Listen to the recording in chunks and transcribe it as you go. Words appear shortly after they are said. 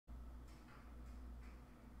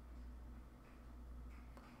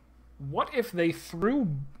What if they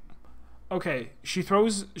threw... Okay, she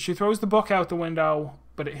throws the book out the window,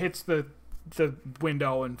 but it hits the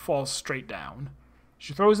window and falls straight down.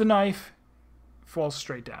 She throws the knife, falls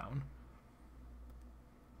straight down.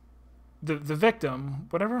 The victim,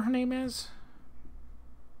 whatever her name is...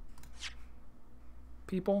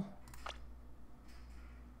 People?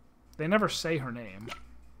 They never say her name.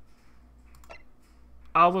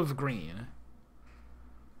 Olive Green.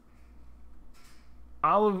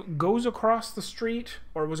 Olive goes across the street,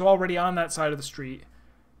 or was already on that side of the street,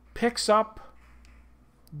 picks up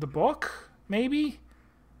the book, maybe?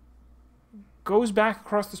 Goes back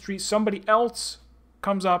across the street, somebody else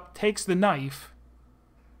comes up, takes the knife,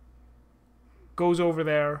 goes over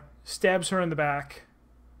there, stabs her in the back.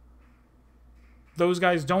 Those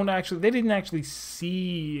guys they didn't actually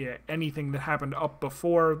see anything that happened up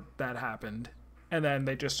before that happened. And then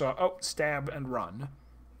they just saw, oh, stab and run.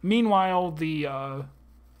 Meanwhile,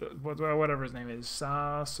 whatever his name is,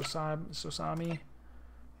 Soseki,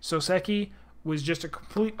 was just a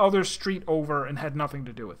complete other street over and had nothing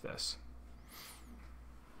to do with this.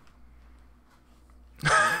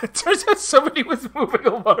 It turns out somebody was moving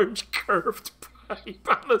a large curved pipe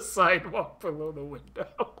on the sidewalk below the window.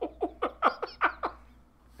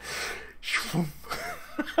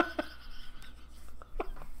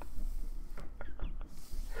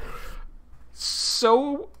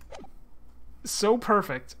 So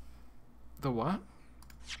perfect. The what?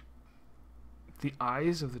 The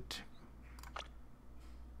eyes of the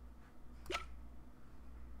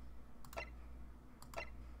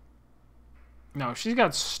No, she's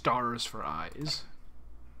got stars for eyes.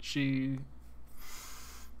 She...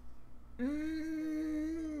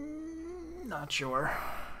 not sure.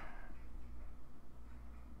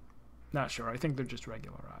 Not sure. I think they're just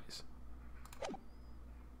regular eyes.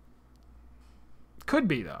 Could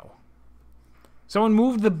be, though. Someone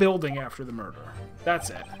moved the building after the murder. That's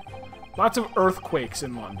it. Lots of earthquakes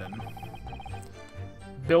in London.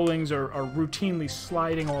 Buildings are routinely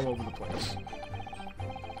sliding all over the place.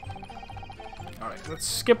 Alright, let's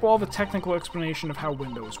skip all the technical explanation of how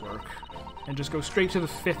windows work. And just go straight to the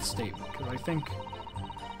fifth statement, because I think...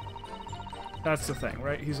 that's the thing,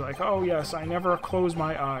 right? He's like, oh yes, I never close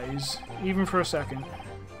my eyes, even for a second.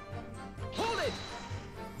 Hold it!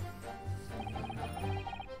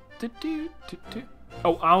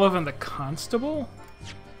 Oh, Olive and the Constable?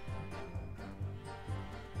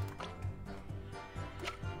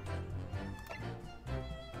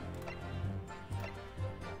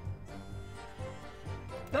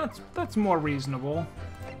 That's more reasonable.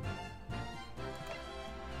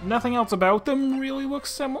 Nothing else about them really looks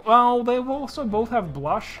similar. Well, they also both have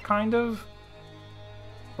blush, kind of.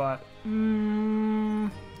 But,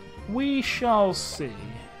 we shall see.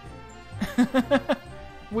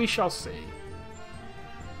 We shall see.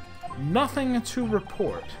 Nothing to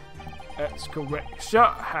report. That's correct, sir.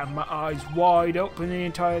 Had my eyes wide open the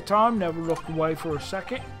entire time, never looked away for a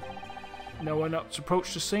second. No one else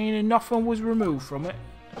approached the scene and nothing was removed from it.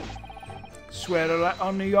 Swear to that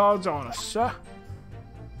on the yard's honor, sir.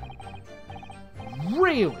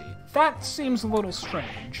 Really? That seems a little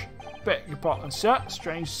strange. Beg your pardon, sir.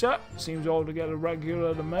 Strange, sir. Seems altogether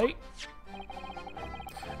regular to me.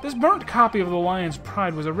 This burnt copy of The Lion's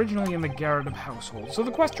Pride was originally in the Garrett household, so the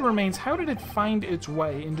question remains, how did it find its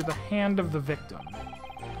way into the hand of the victim?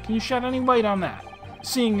 Can you shed any light on that,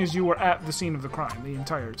 seeing as you were at the scene of the crime the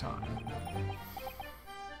entire time?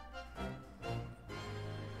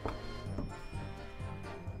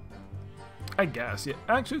 I guess, yeah.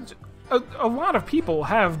 Actually, a lot of people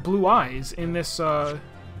have blue eyes in this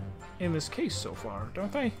case so far,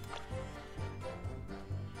 don't they?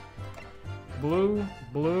 Blue,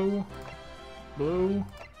 blue, blue,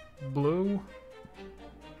 blue.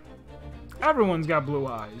 Everyone's got blue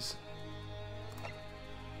eyes.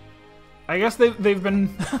 I guess they've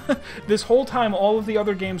been... this whole time, all of the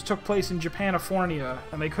other games took place in Japanifornia,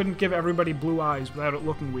 and they couldn't give everybody blue eyes without it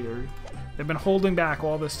looking weird. They've been holding back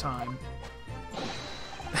all this time.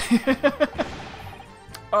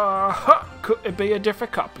 Could it be a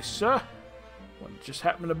different copy, sir? One just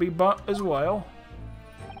happened to be burnt as well.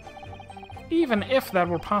 Even if that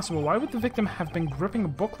were possible, why would the victim have been gripping a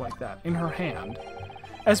book like that in her hand?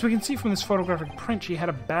 As we can see from this photographic print, she had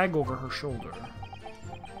a bag over her shoulder.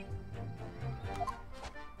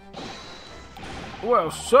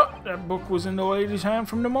 Well, sir, that book was in the lady's hand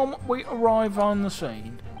from the moment we arrived on the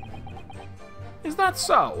scene. Is that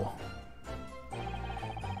so?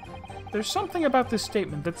 There's something about this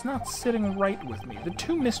statement that's not sitting right with me. The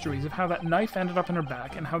two mysteries of how that knife ended up in her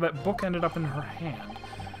back and how that book ended up in her hand.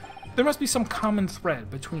 There must be some common thread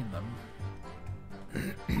between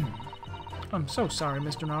them. I'm so sorry,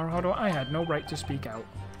 Mr. Naruhodo. I had no right to speak out.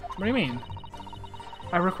 What do you mean?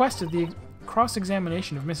 I requested the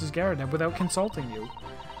cross-examination of Mrs. Garrideb without consulting you,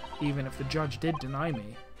 even if the judge did deny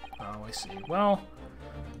me. Oh, I see. Well,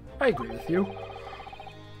 I agree with you.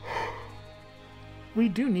 We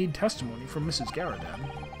do need testimony from Mrs. Garrideb,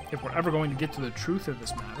 if we're ever going to get to the truth of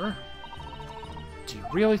this matter. Do you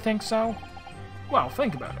really think so? Well,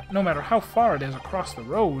 think about it. No matter how far it is across the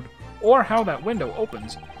road, or how that window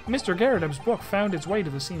opens, Mr. Garrideb's book found its way to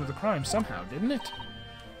the scene of the crime somehow, didn't it?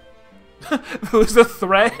 There was a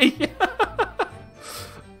thread.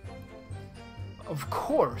 Of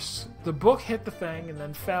course. The book hit the thing and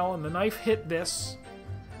then fell, and the knife hit this.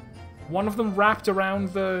 One of them wrapped around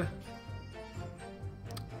the...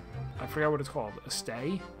 I forgot what it's called. A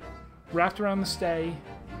stay? Wrapped around the stay.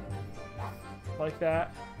 Like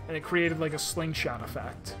that. And it created like a slingshot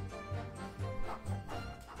effect.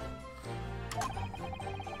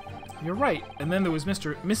 You're right. And then there was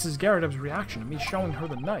Mrs. Garrideb's reaction to me showing her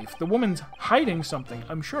the knife. The woman's hiding something,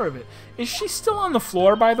 I'm sure of it. Is she still on the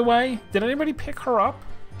floor, by the way? Did anybody pick her up?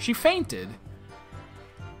 She fainted.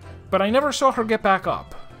 But I never saw her get back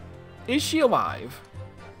up. Is she alive?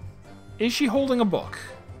 Is she holding a book?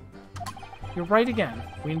 You're right again.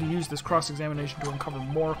 We need to use this cross-examination to uncover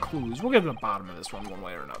more clues. We'll get to the bottom of this one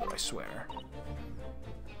way or another, I swear.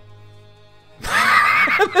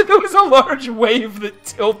 And then there was a large wave that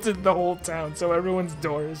tilted the whole town, so everyone's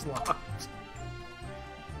door is locked.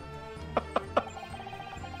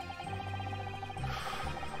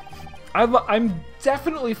 I'm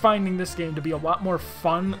definitely finding this game to be a lot more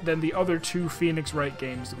fun than the other two Phoenix Wright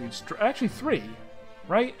games that we've... Actually, 3,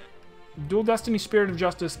 right? Dual Destiny, Spirit of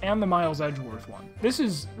Justice, and the Miles Edgeworth one. This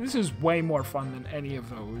is way more fun than any of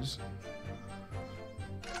those.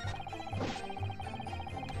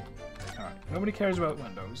 Alright, nobody cares about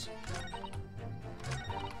windows.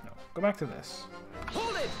 No, go back to this.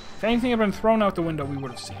 Hold it! If anything had been thrown out the window, we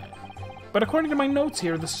would have seen it. But according to my notes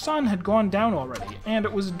here, the sun had gone down already, and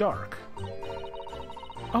it was dark.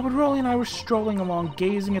 Oh, but Rolly and I were strolling along,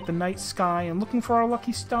 gazing at the night sky and looking for our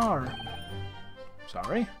lucky star.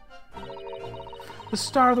 Sorry? The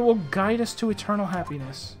star that will guide us to eternal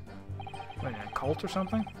happiness. Wait, a cult or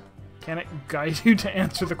something? Can it guide you to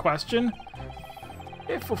answer the question?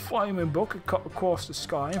 If a flaming book had cut across the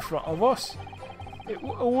sky in front of us, it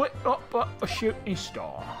would have lit up a shooting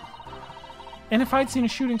star. And if I'd seen a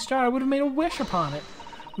shooting star, I would have made a wish upon it.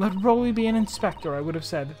 Let Rolly be an inspector, I would have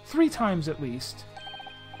said, 3 times at least.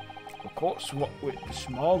 Of course, what with the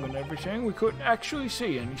smog and everything, we couldn't actually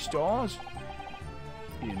see any stars.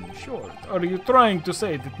 In short, are you trying to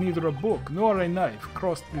say that neither a book nor a knife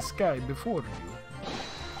crossed the sky before you?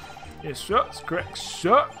 Yes, sir, that's correct,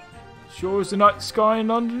 sir. Sure as the night sky and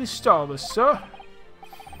London is starless, sir.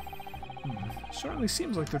 Certainly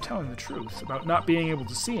seems like they're telling the truth about not being able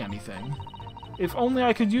to see anything. If only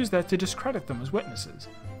I could use that to discredit them as witnesses.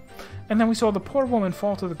 And then we saw the poor woman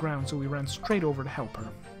fall to the ground, so we ran straight over to help her.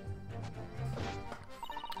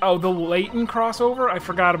 Oh, the Layton crossover? I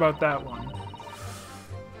forgot about that one.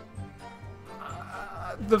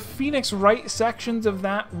 The Phoenix Wright sections of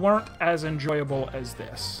that weren't as enjoyable as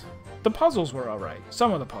this. The puzzles were alright.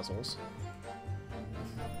 Some of the puzzles.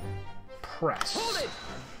 Press.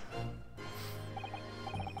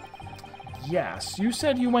 Yes, you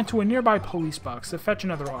said you went to a nearby police box to fetch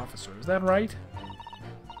another officer. Is that right?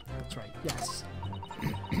 That's right, yes.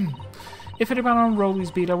 If it had been on Rolly's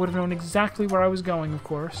beat, I would have known exactly where I was going, of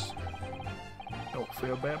course. Don't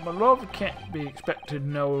feel bad, my love. It can't be expected to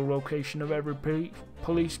know a location of every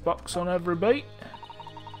police box on every beat.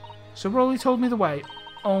 So Rolly told me the way,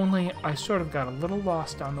 only I sort of got a little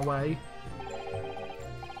lost on the way.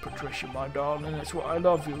 Patricia, my darling, that's what I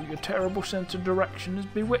love you. Your terrible sense of direction is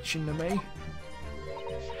bewitching to me.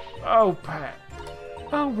 Oh, Pat.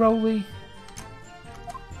 Oh, Rolly.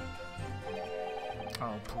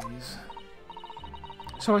 Oh, please.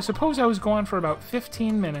 So I suppose I was gone for about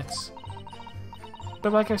 15 minutes.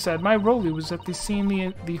 But like I said, my Rolly was at the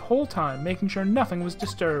scene the whole time, making sure nothing was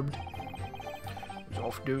disturbed. I was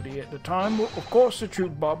off duty at the time, but of course the true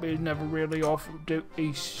Bobby is never really off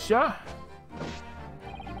duty, sir.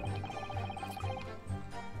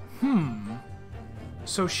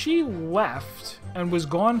 So she left and was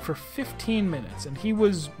gone for 15 minutes, and he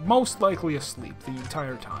was most likely asleep the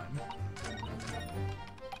entire time.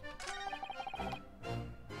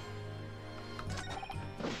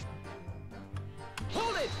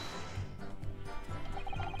 Hold it!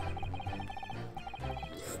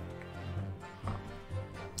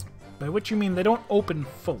 By which you mean they don't open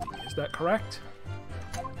fully, is that correct?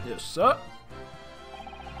 Yes, sir.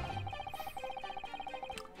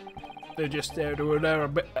 They're just there to allow a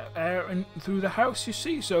bit of air in through the house, you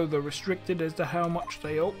see, so they're restricted as to how much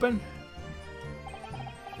they open.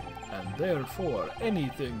 And therefore,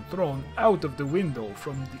 anything thrown out of the window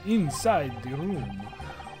from the inside the room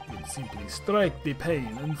will simply strike the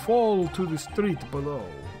pane and fall to the street below,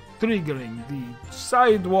 triggering the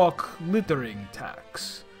sidewalk littering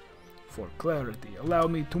tax. For clarity, allow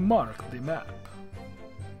me to mark the map.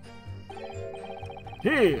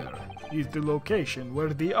 Here is the location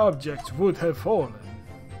where the objects would have fallen.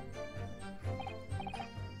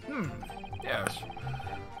 Yes.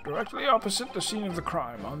 Directly opposite the scene of the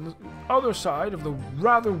crime, on the other side of the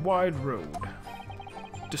rather wide road.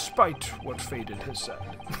 Despite what Faded has said.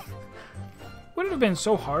 Would it have been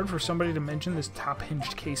so hard for somebody to mention this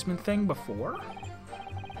top-hinged casement thing before?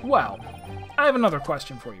 Well, I have another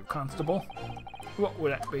question for you, Constable. What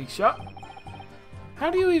would that be, sir? How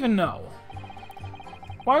do you even know?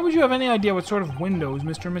 Why would you have any idea what sort of windows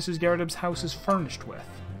Mr. and Mrs. Garrideb's house is furnished with?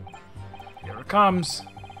 Here it comes.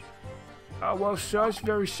 Well, sir, it's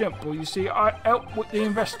very simple. You see, I helped with the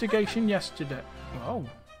investigation yesterday. Oh.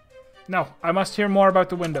 No, I must hear more about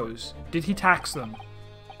the windows. Did he tax them?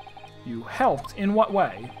 You helped? In what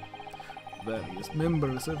way? Various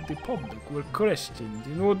members of the public were questioned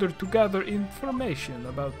in order to gather information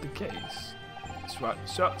about the case. That's right,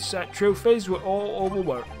 so sad truth is we're all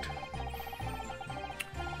overworked.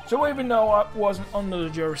 So even though I wasn't under the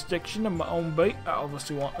jurisdiction of my own beat, I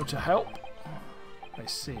obviously wanted to help. I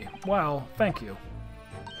see. Well, thank you.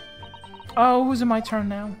 Oh, is it my turn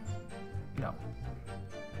now? No.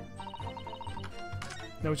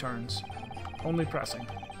 No turns. Only pressing.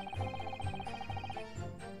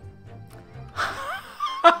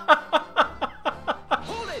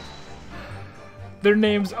 Hold it! Their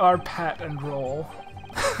names are Pat and Roll.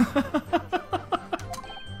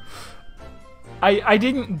 I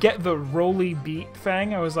didn't get the rolly beat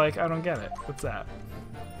thing. I was like, I don't get it. What's that?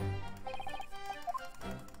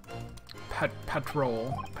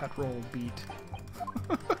 Patrol beat.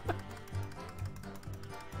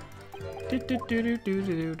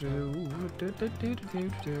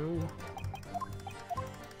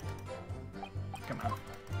 Come on.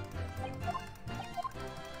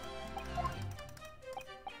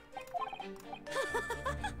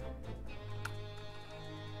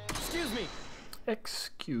 Excuse me.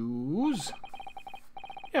 Excuse?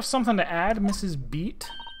 You have something to add, Mrs. Beat?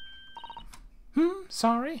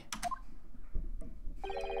 Sorry?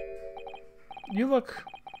 You look,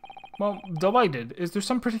 well, delighted. Is there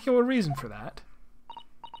some particular reason for that?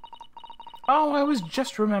 Oh, I was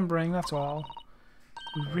just remembering, that's all.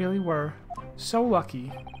 We really were so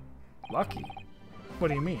lucky. Lucky? What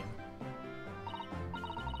do you mean?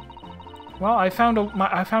 Well, I found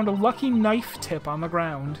a lucky knife tip on the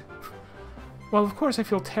ground. Well, of course I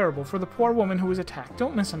feel terrible for the poor woman who was attacked.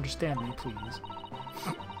 Don't misunderstand me, please.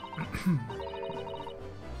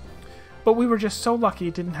 But we were just so lucky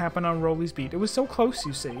it didn't happen on Rolly's beat. It was so close,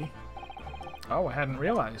 you see. Oh, I hadn't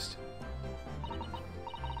realized.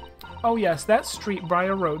 Oh yes, that street,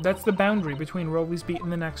 Briar Road, that's the boundary between Rolly's beat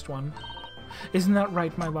and the next one. Isn't that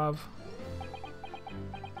right, my love?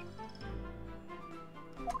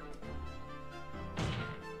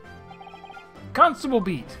 Constable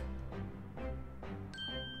Beat!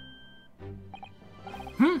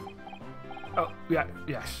 Oh, yeah,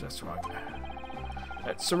 yes, that's right.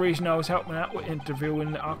 That's the reason I was helping out with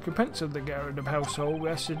interviewing the occupants of the Garrideb household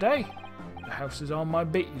yesterday. The house is on my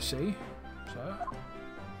beat, you see. So,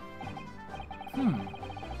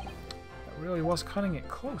 that really was cutting it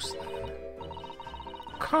close then.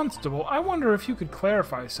 Constable, I wonder if you could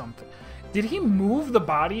clarify something. Did he move the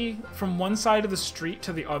body from one side of the street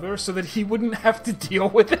to the other so that he wouldn't have to deal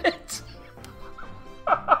with it?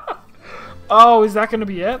 Oh, is that going to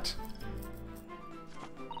be it?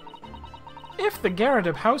 If the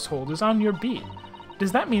Garrideb household is on your beat,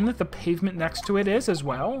 does that mean that the pavement next to it is as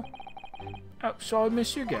well? Outside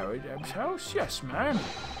Mr. Garrideb's house? Yes, ma'am.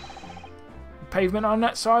 The pavement on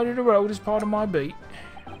that side of the road is part of my beat.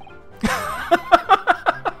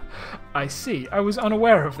 I see. I was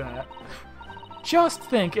unaware of that. Just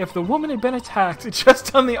think, if the woman had been attacked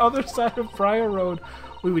just on the other side of Briar Road,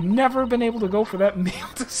 we would never have been able to go for that meal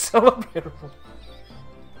to celebrate her.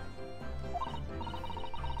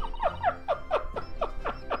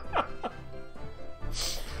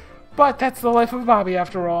 But that's the life of Bobby,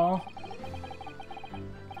 after all.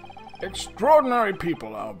 Extraordinary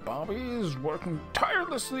people, our Bobby is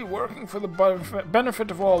tirelessly working for the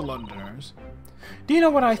benefit of all Londoners. Do you know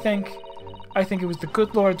what I think? I think it was the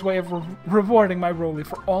good Lord's way of rewarding my Rolly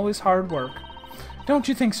for all his hard work. Don't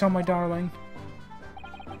you think so, my darling?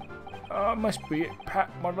 Must be it, Pat,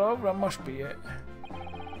 my love, that must be it.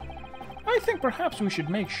 I think perhaps we should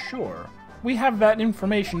make sure we have that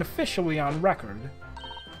information officially on record.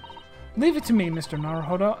 Leave it to me, Mr.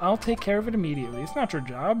 Naruhodo. I'll take care of it immediately. It's not your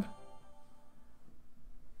job.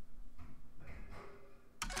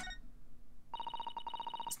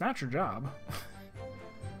 It's not your job.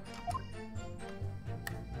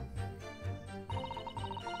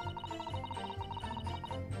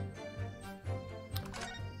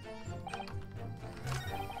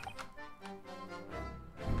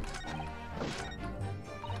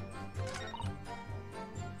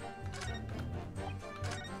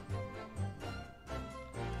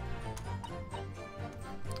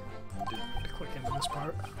 Click into this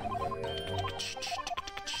part.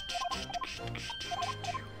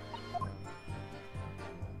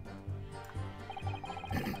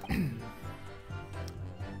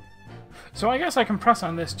 So I guess I can press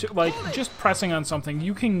on this too. Like, just pressing on something,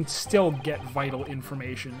 you can still get vital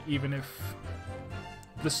information, even if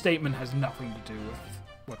the statement has nothing to do with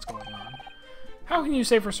what's going on. How can you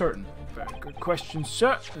say for certain? Very good question,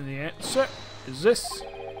 sir. And the answer is this.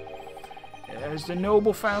 It has the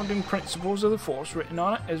noble founding principles of the force written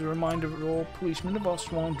on it as a reminder of all policemen of our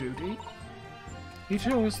sworn duty. He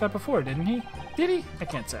told us that before, didn't he? Did he? I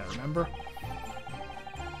can't say I remember.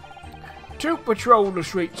 To patrol the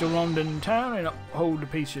streets of London town and uphold the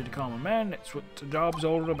peace of the common man, that's what the job's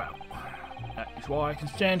all about. That is why I can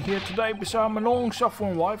stand here today beside my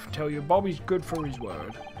long-suffering wife and tell you Bobby's good for his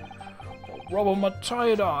word. I'll rub on my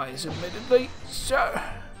tired eyes, admittedly, sir.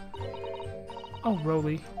 Oh,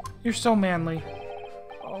 Roly, you're so manly.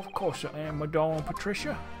 Of course I am, my darling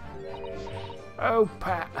Patricia. Oh,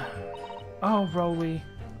 Pat. Oh, Roly.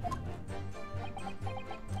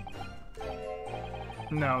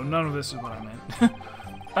 No, none of this is what I meant.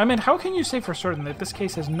 I mean, how can you say for certain that this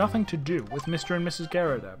case has nothing to do with Mr. and Mrs.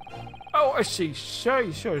 Garrideb? Oh, I see, sir.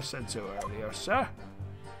 You should have said so earlier, sir.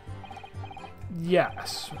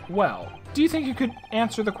 Yes. Well, do you think you could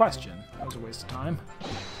answer the question? That was a waste of time.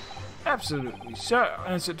 Absolutely, sir.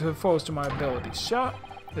 I'll answer to the fullest of my ability, sir.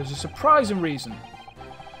 There's a surprising reason.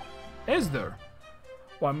 Is there?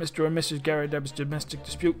 Why Mr. and Mrs. Garrideb's domestic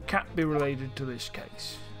dispute can't be related to this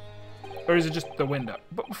case. Or is it just the window?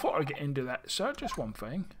 But before I get into that, sir, just one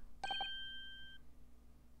thing.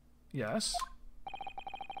 Yes?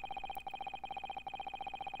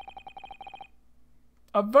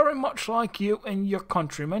 I'm very much like you and your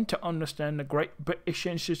countrymen to understand the great British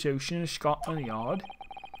institution of Scotland Yard.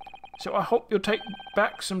 So I hope you'll take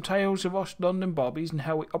back some tales of us London bobbies and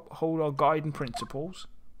how we uphold our guiding principles.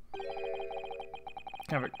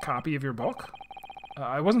 Can I have a copy of your book?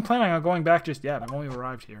 I wasn't planning on going back just yet. I've only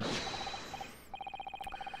arrived here.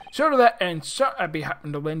 So to that end, sir, I'd be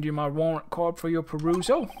happy to lend you my warrant card for your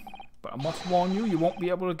perusal. But I must warn you, you won't be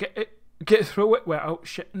able to get through it without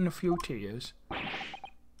shedding a few tears.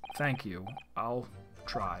 Thank you. I'll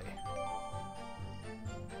try.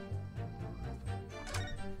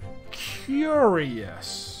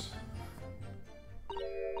 Curious.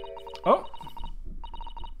 Oh.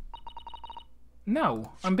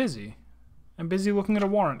 No, I'm busy. I'm busy looking at a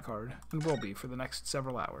warrant card, and will be for the next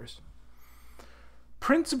several hours.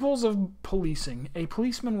 Principles of policing. A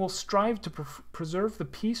policeman will strive to preserve the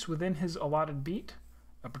peace within his allotted beat.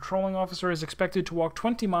 A patrolling officer is expected to walk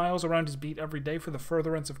 20 miles around his beat every day for the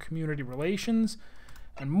furtherance of community relations.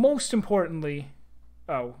 And most importantly...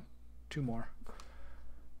 Oh, two more.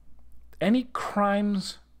 Any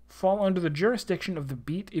crimes fall under the jurisdiction of the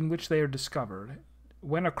beat in which they are discovered.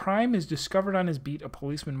 When a crime is discovered on his beat, a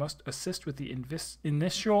policeman must assist with the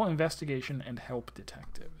initial investigation and help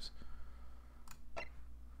detectives.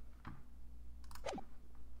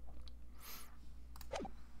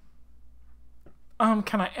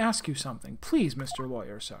 Can I ask you something? Please, Mr.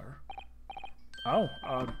 Lawyer, sir. Oh,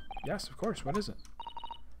 yes, of course. What is it?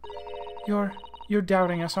 You're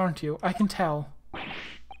doubting us, aren't you? I can tell.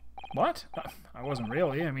 What? I wasn't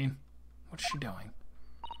really. I mean, what's she doing?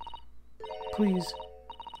 Please.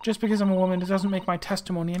 Just because I'm a woman, it doesn't make my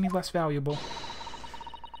testimony any less valuable.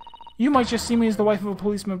 You might just see me as the wife of a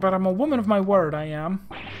policeman, but I'm a woman of my word, I am.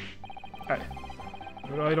 I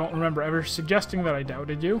don't remember ever suggesting that I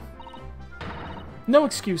doubted you. No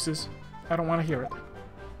excuses. I don't want to hear it.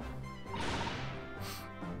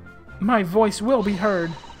 My voice will be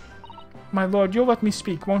heard. My lord, you'll let me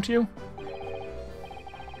speak, won't you?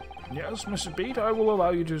 Yes, Mrs. Beat, I will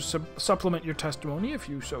allow you to supplement your testimony if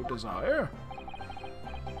you so desire.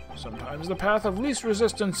 Sometimes the path of least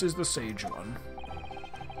resistance is the sage one.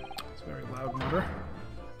 It's a very loud mutter.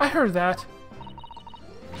 I heard that.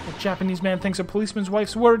 The Japanese man thinks a policeman's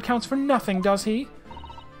wife's word counts for nothing, does he?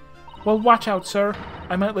 Well, watch out, sir.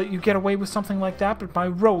 I might let you get away with something like that, but my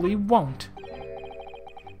Roly won't.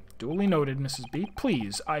 Duly noted, Mrs. Beat.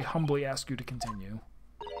 Please, I humbly ask you to continue.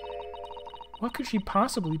 What could she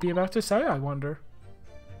possibly be about to say, I wonder?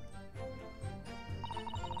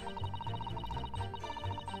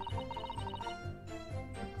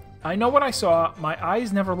 I know what I saw. My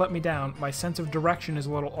eyes never let me down. My sense of direction is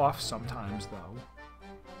a little off sometimes, though.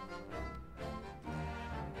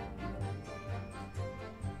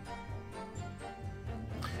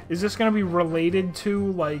 Is this going to be related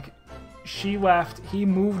to, like, she left, he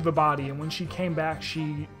moved the body, and when she came back,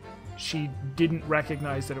 she didn't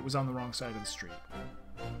recognize that it was on the wrong side of the street?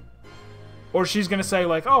 Or she's going to say,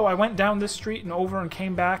 like, oh, I went down this street and over and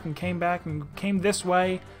came back and came this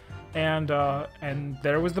way, and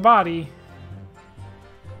there was the body.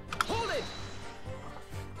 Hold it!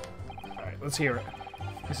 Alright, let's hear it.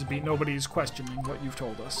 Mrs. B, nobody's questioning what you've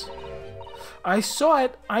told us. I saw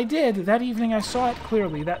it. I did. That evening I saw it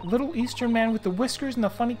clearly. That little Eastern man with the whiskers and the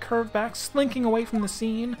funny curved back slinking away from the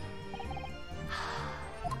scene.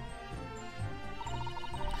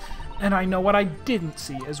 And I know what I didn't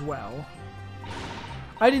see as well.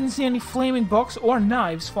 I didn't see any flaming books or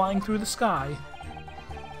knives flying through the sky.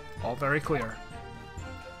 All very clear.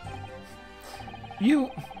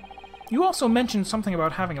 You also mentioned something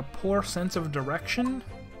about having a poor sense of direction.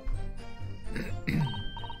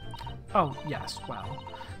 Oh, yes, well,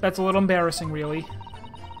 that's a little embarrassing, really.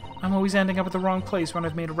 I'm always ending up at the wrong place when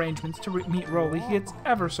I've made arrangements to meet Rolly. He gets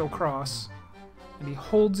ever so cross. And he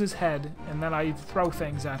holds his head, and then I throw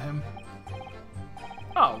things at him.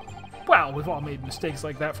 Oh, well, we've all made mistakes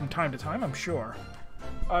like that from time to time, I'm sure.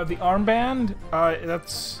 The armband,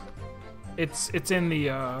 it's in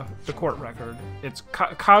the court record. It's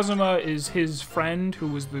Kazuma is his friend, who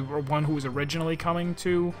was the one who was originally coming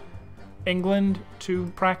to England to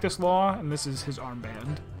practice law, and this is his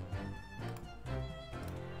armband.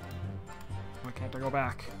 Why can't I go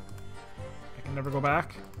back? I can never go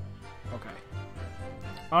back? Okay.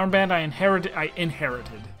 Armband I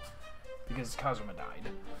inherited because Kazuma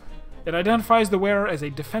died. It identifies the wearer as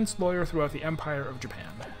a defense lawyer throughout the Empire of Japan,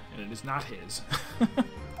 and it is not his.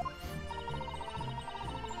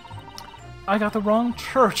 I got the wrong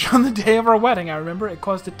church on the day of our wedding, I remember. It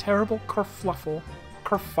caused a terrible kerfluffle.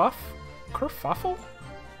 Kerfuff? Kerfuffle?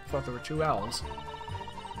 I thought there were two L's.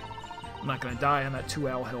 I'm not gonna die on that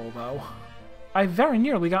 2L hill, though. I very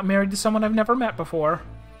nearly got married to someone I've never met before.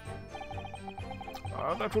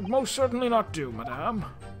 That would most certainly not do, madame.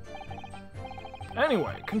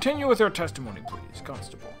 Anyway, continue with your testimony, please,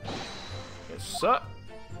 Constable. Yes, sir.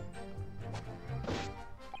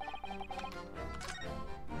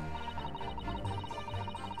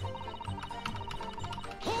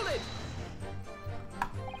 Hold it!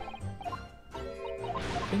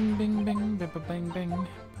 Bing, bing, bing, bing, bing, bing.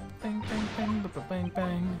 Bing, bing, bing, bing, bing,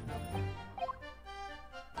 bing.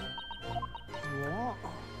 What?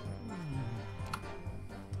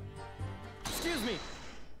 Excuse me!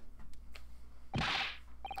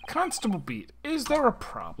 Constable Beat, is there a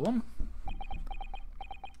problem?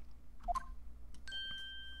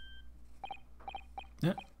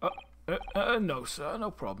 No, sir.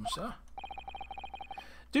 No problem, sir.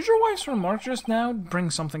 Did your wife's remark just now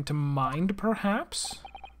bring something to mind, perhaps?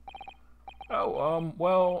 Oh,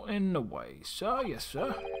 well, in a way, sir. Yes,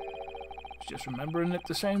 sir. Just remembering that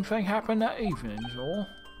the same thing happened that evening, is all.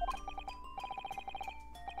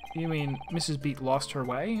 You mean Mrs. Beat lost her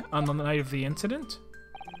way on the night of the incident?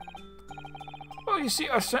 Well, you see,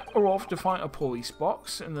 I sent her off to find a police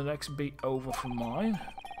box in the next beat over from mine.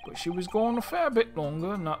 But she was gone a fair bit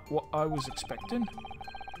longer, not what I was expecting.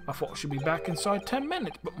 I thought she'd be back inside 10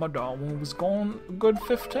 minutes, but my darling was gone a good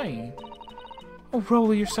 15. Oh,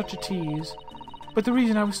 Rolly, you're such a tease. But the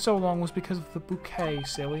reason I was so long was because of the bouquet,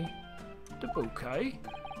 silly. The bouquet?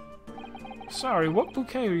 Sorry, what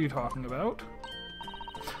bouquet are you talking about?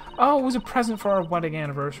 Oh, it was a present for our wedding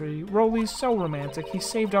anniversary. Rolly's so romantic. He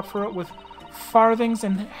saved up for it with farthings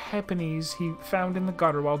and halfpennies he found in the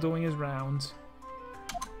gutter while doing his rounds.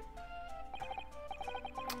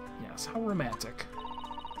 Yes, how romantic.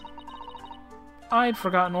 I'd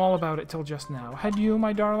forgotten all about it till just now. Had you,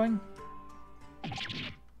 my darling?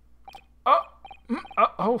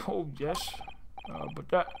 Oh, yes. But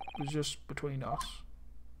that was just between us.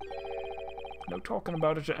 No talking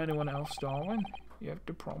about it to anyone else, darling. You have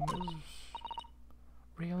to promise.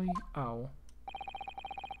 Really? Oh.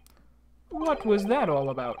 What was that all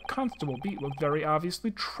about? Constable Beat looked very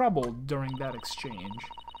obviously troubled during that exchange.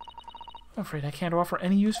 I'm afraid I can't offer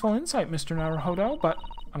any useful insight, Mr. Naruhodo, but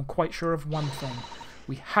I'm quite sure of one thing.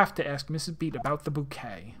 We have to ask Mrs. Beat about the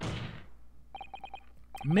bouquet.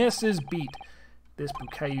 Mrs. Beat, this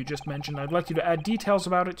bouquet you just mentioned, I'd like you to add details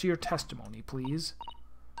about it to your testimony, please.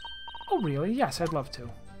 Oh, really? Yes, I'd love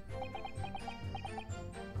to.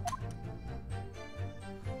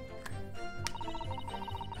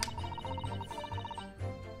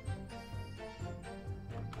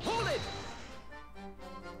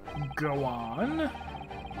 Go on.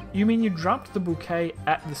 You mean you dropped the bouquet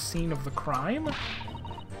at the scene of the crime?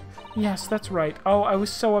 Yes, that's right. Oh, I was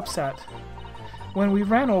so upset. When we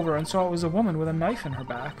ran over and saw it was a woman with a knife in her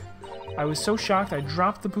back, I was so shocked I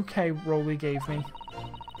dropped the bouquet Rolly gave me.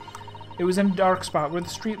 It was in a dark spot where the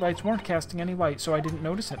streetlights weren't casting any light, so I didn't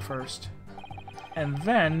notice at first. And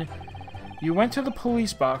then, you went to the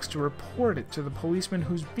police box to report it to the policeman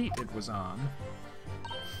whose beat it was on.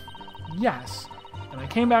 Yes, and I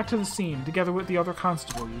came back to the scene together with the other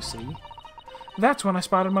constable, you see. That's when I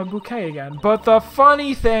spotted my bouquet again. But the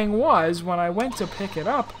funny thing was, when I went to pick it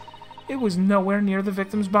up, it was nowhere near the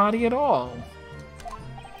victim's body at all.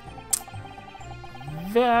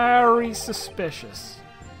 Very suspicious.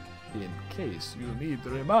 In case you need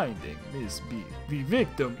reminding, Miss B, the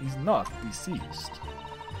victim is not deceased.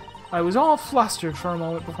 I was all flustered for a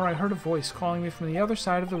moment before I heard a voice calling me from the other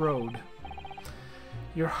side of the road.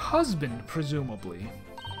 Your husband, presumably.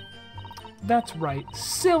 That's right.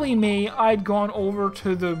 Silly me, I'd gone over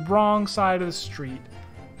to the wrong side of the street.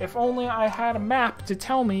 If only I had a map to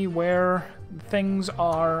tell me where things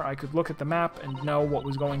are, I could look at the map and know what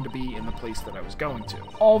was going to be in the place that I was going to.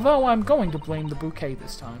 Although I'm going to blame the bouquet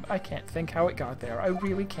this time. I can't think how it got there. I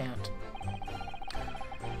really can't.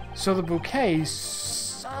 So the bouquet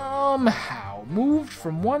somehow moved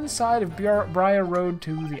from one side of Briar Road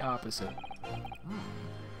to the opposite.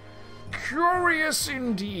 Curious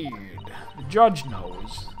indeed. The judge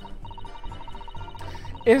knows.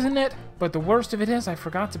 Isn't it? But the worst of it is I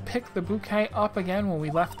forgot to pick the bouquet up again when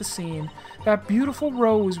we left the scene. That beautiful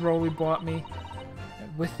rose Rolly bought me.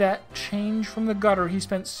 And with that change from the gutter he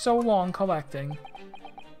spent so long collecting.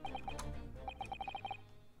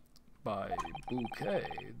 By bouquet,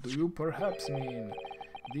 do you perhaps mean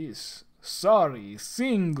this sorry,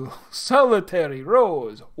 single, solitary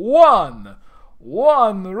rose? One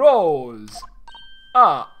rose!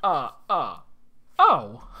 Ah.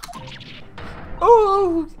 Oh!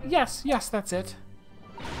 Oh, yes, that's it.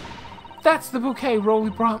 That's the bouquet Rolly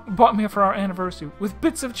bought me for our anniversary, with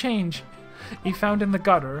bits of change he found in the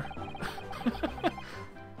gutter.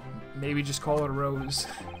 Maybe just call it a rose.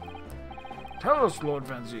 Tell us, Lord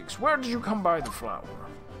Van Zieks, where did you come by the flower?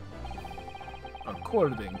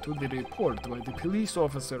 According to the report by the police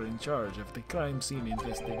officer in charge of the crime scene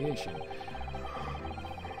investigation,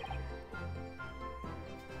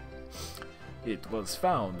 it was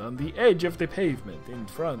found on the edge of the pavement in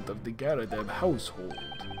front of the Garadeb household.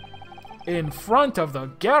 In front of the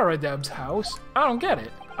Garadeb's house? I don't get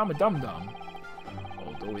it. I'm a dum-dum.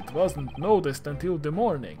 Although it wasn't noticed until the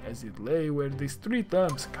morning, as it lay where the street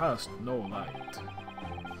lamps cast no light.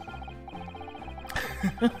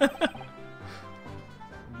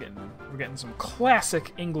 We're getting some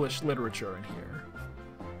classic English literature in here.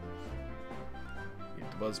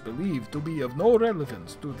 It was believed to be of no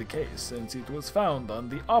relevance to the case, since it was found on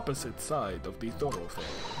the opposite side of the thoroughfare.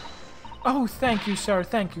 Oh, thank you, sir,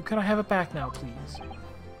 thank you. Can I have it back now, please?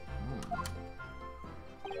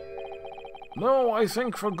 No, I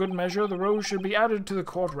think for good measure the rose should be added to the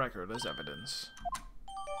court record as evidence.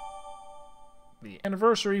 The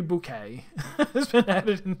anniversary bouquet has been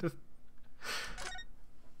added into...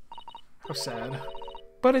 How sad.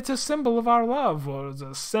 But it's a symbol of our love, or it's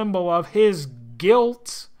a symbol of his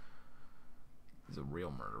guilt. He's a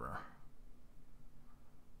real murderer.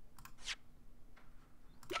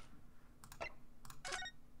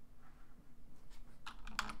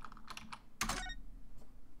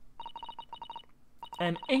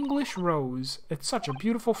 An English rose. It's such a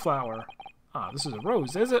beautiful flower. Ah, this is a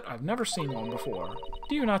rose, is it? I've never seen one before.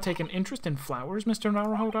 Do you not take an interest in flowers, Mr.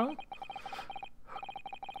 Naruhodo?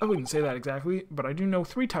 I wouldn't say that exactly, but I do know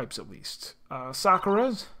 3 types at least.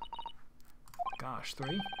 Sakuras. Gosh,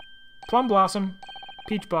 3. Plum blossom,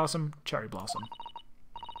 peach blossom, cherry blossom.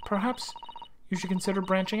 Perhaps you should consider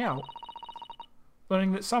branching out.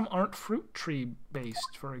 Learning that some aren't fruit tree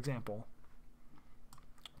based, for example.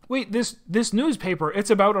 Wait, this newspaper, it's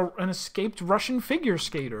about an escaped Russian figure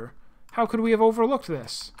skater. How could we have overlooked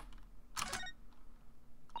this?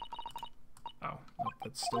 Oh, well,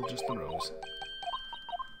 that's still just the rose.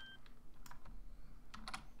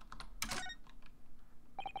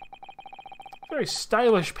 Very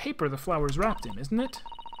stylish paper the flower's wrapped in, isn't it?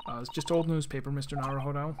 It's just old newspaper, Mr.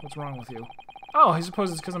 Naruhodo. What's wrong with you? Oh, I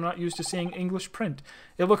suppose it's because I'm not used to seeing English print.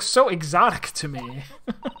 It looks so exotic to me.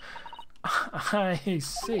 I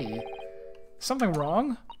see. Something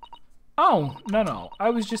wrong? Oh, no.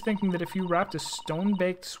 I was just thinking that if you wrapped a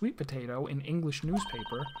stone-baked sweet potato in English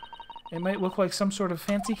newspaper, it might look like some sort of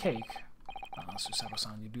fancy cake. Ah,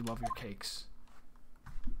 Susato-san, you do love your cakes.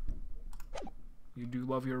 You do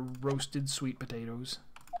love your roasted sweet potatoes.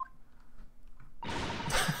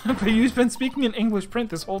 But you've been speaking in English print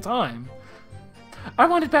this whole time. I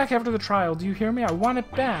want it back after the trial. Do you hear me? I want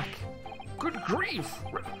it back. Good grief!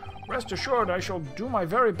 Rest assured I shall do my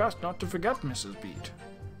very best not to forget, Mrs. Beat.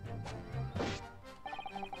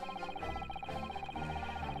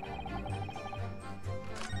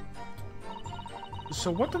 So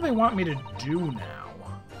what do they want me to do now?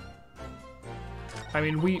 I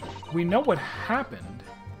mean, we know what happened.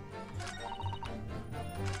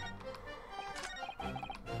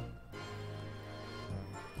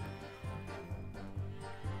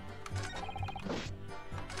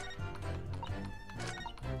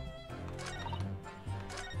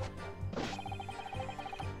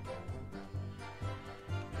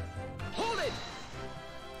 Hold it!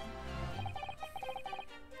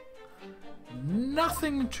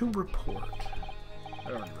 Nothing to report.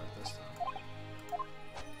 I already read this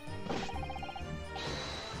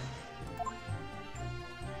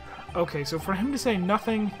though. Okay, so for him to say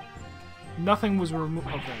nothing was removed.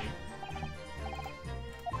 Okay.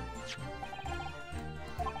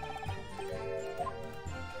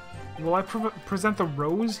 Will I present the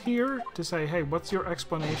rose here to say, hey, what's your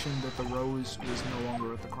explanation that the rose was no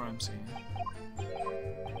longer at the crime scene?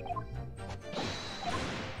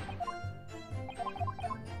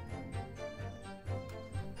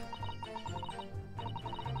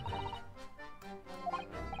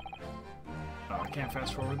 Oh, I can't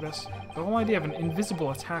fast forward this. The whole idea of an invisible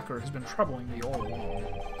attacker has been troubling me all along.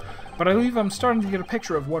 But I believe I'm starting to get a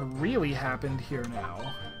picture of what really happened here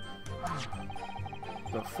now.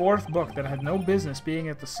 The fourth book that had no business being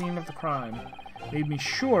at the scene of the crime made me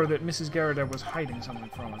sure that Mrs. Garrideb was hiding something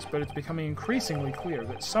from us, but it's becoming increasingly clear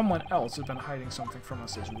that someone else has been hiding something from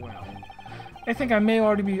us as well. I think I may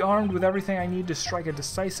already be armed with everything I need to strike a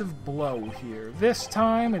decisive blow here. This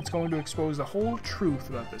time, it's going to expose the whole truth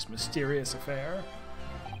about this mysterious affair.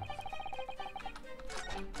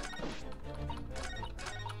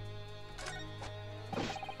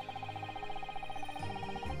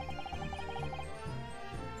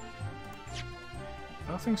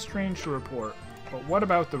 Nothing strange to report, but what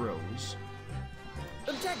about the rose?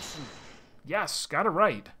 Objection! Yes, got it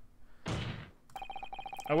right.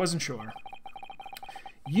 I wasn't sure.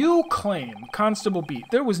 You claim, Constable Beat,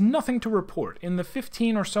 there was nothing to report in the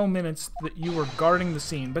 15 or so minutes that you were guarding the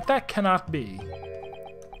scene, but that cannot be.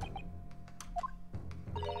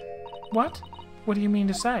 What? What do you mean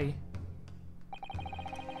to say?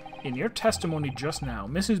 In your testimony just now,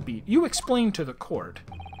 Mrs. Beat, you explained to the court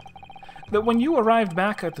that when you arrived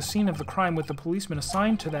back at the scene of the crime with the policeman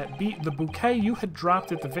assigned to that beat, the bouquet you had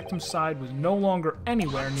dropped at the victim's side was no longer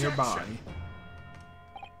anywhere nearby.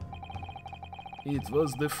 It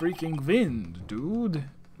was the freaking wind, dude.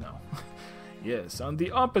 No. Yes, on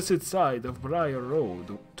the opposite side of Briar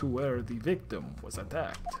Road to where the victim was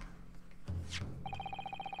attacked.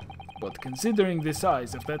 But considering the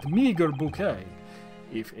size of that meager bouquet,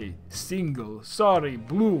 if a single sorry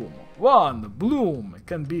bloom, one bloom,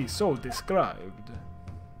 can be so described.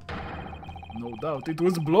 No doubt it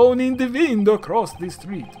was blown in the wind across the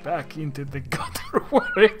street, back into the gutter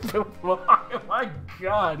where it belonged. Oh my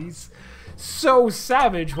god, he's so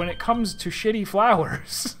savage when it comes to shitty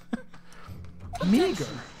flowers. Meager.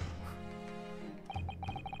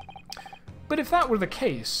 But if that were the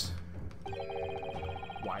case,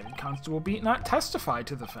 why did Constable Beat not testify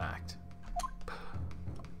to the fact?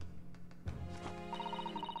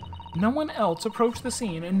 No one else approached the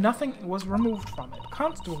scene and nothing was removed from it.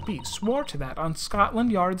 Constable Beat swore to that on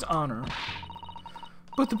Scotland Yard's honor.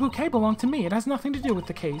 But the bouquet belonged to me. It has nothing to do with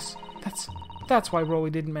the case. That's why Rolly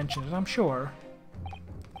didn't mention it, I'm sure.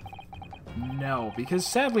 No, because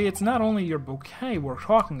sadly it's not only your bouquet we're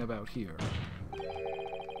talking about here.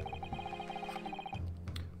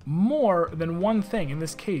 More than one thing in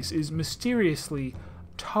this case is mysteriously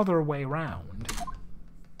t'other way round.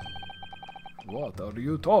 What are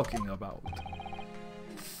you talking about?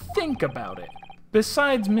 Think about it.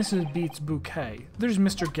 Besides Mrs. Beat's bouquet, there's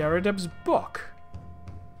Mr. Garrideb's book.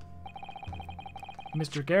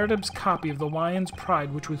 Mr. Garrideb's copy of The Lion's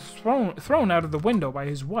Pride, which was thrown out of the window by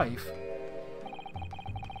his wife,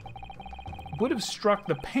 would have struck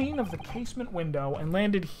the pane of the casement window and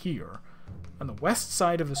landed here, on the west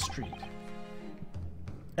side of the street.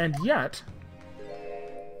 And yet,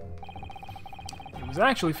 it was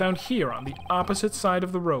actually found here on the opposite side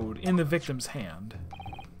of the road in the victim's hand.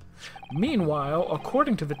 Meanwhile,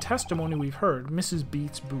 according to the testimony we've heard, Mrs.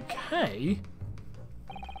 Beat's bouquet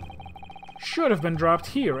should have been dropped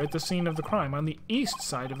here at the scene of the crime on the east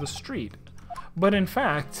side of the street. But in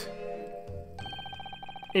fact,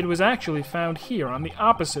 it was actually found here on the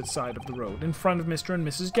opposite side of the road in front of Mr. and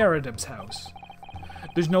Mrs. Garrideb's house.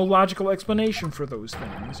 There's no logical explanation for those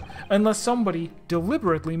things, unless somebody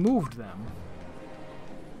deliberately moved them.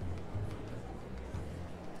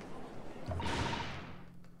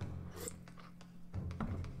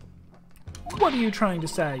 What are you trying to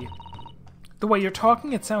say? The way you're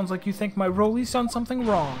talking, it sounds like you think my Rolly's done something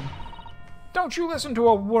wrong. Don't you listen to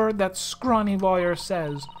a word that scrawny lawyer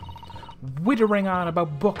says. Wittering on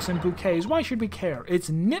about books and bouquets, why should we care?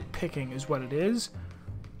 It's nitpicking is what it is.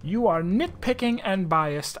 You are nitpicking and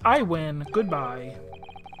biased. I win. Goodbye.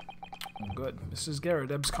 Oh, good. Mrs.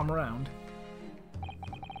 Garrideb's come around.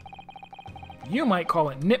 You might call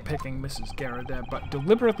it nitpicking, Mrs. Garrideb, but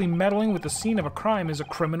deliberately meddling with the scene of a crime is a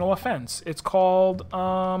criminal offense. It's called,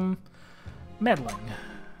 meddling.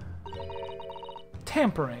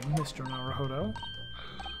 Tampering, Mr. Naruhodo.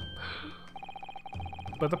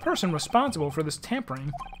 But the person responsible for this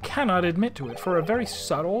tampering cannot admit to it for a very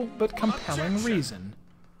subtle but compelling reason.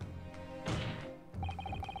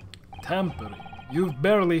 Tampering. You've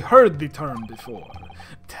barely heard the term before.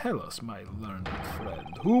 Tell us, my learned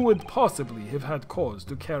friend, who would possibly have had cause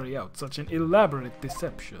to carry out such an elaborate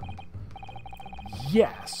deception?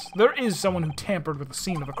 Yes, there is someone who tampered with the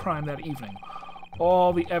scene of a crime that evening.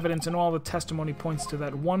 All the evidence and all the testimony points to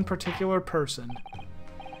that one particular person.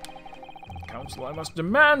 Counsel, I must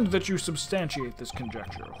demand that you substantiate this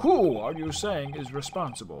conjecture. Who are you saying is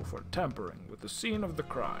responsible for tampering with the scene of the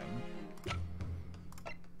crime?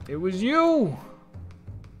 It was you!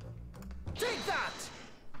 Take that!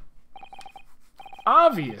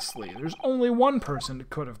 Obviously, there's only one person it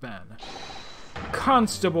could have been.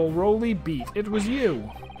 Constable Rolly Beat, it was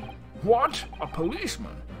you. What? A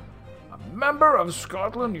policeman? A member of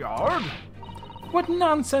Scotland Yard? What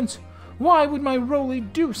nonsense! Why would my Rolly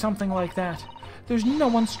do something like that? There's no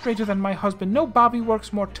one straighter than my husband. No Bobby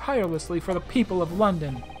works more tirelessly for the people of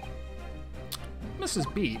London.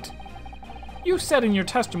 Mrs. Beat, you said in your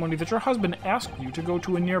testimony that your husband asked you to go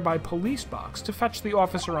to a nearby police box to fetch the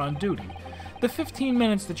officer on duty. The 15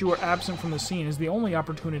 minutes that you were absent from the scene is the only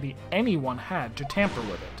opportunity anyone had to tamper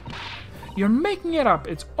with it. You're making it up.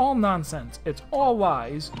 It's all nonsense. It's all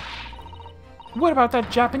lies. What about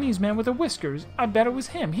that Japanese man with the whiskers? I bet it was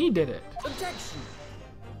him. He did it. Objection!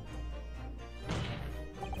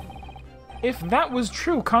 If that was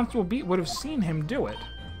true, Constable Beat would have seen him do it.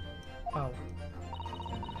 Oh.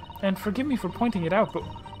 And forgive me for pointing it out, but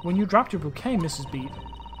when you dropped your bouquet, Mrs. Beat,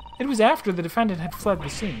 it was after the defendant had fled the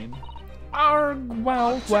scene. Arg,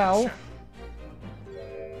 well.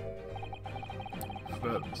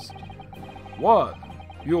 First, 1.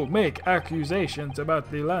 You make accusations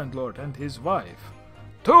about the landlord and his wife.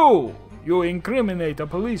 2. You incriminate a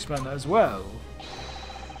policeman as well.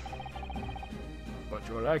 But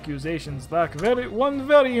your accusations lack one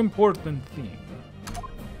very important thing.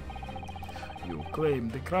 You claim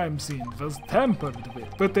the crime scene was tampered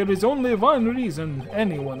with, but there is only one reason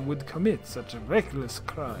anyone would commit such a reckless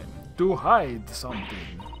crime. To hide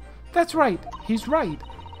something. That's right. He's right.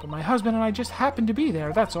 But my husband and I just happened to be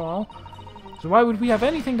there, that's all. So why would we have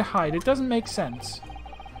anything to hide? It doesn't make sense.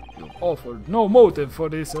 You've offered no motive for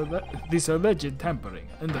this alleged tampering,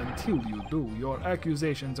 and until you do, your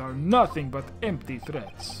accusations are nothing but empty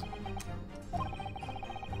threats.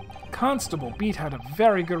 Constable Beat had a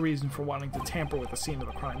very good reason for wanting to tamper with the scene of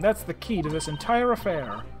the crime. That's the key to this entire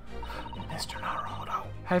affair. Mr. Naruhodo,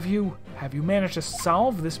 have you managed to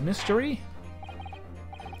solve this mystery?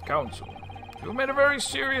 Counsel, you made a very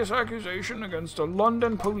serious accusation against a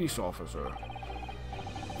London police officer.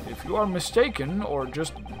 If you are mistaken, or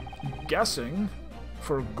just guessing,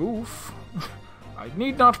 for goof, I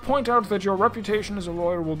need not point out that your reputation as a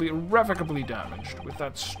lawyer will be irrevocably damaged. With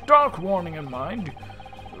that stark warning in mind,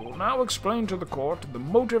 we will now explain to the court the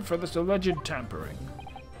motive for this alleged tampering.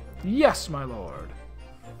 Yes, my lord.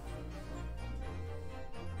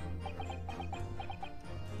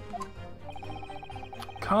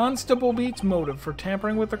 Constable Beat's motive for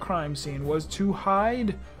tampering with the crime scene was to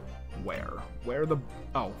hide where? Where the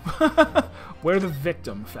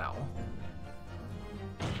victim fell.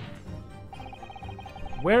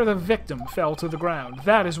 Where the victim fell to the ground.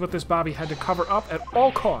 That is what this Bobby had to cover up at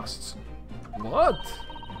all costs. What?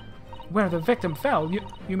 Where the victim fell?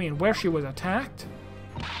 You mean where she was attacked?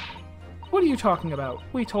 What are you talking about?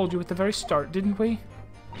 We told you at the very start, didn't we?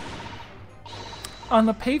 On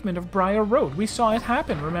the pavement of Briar Road. We saw it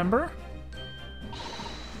happen, remember?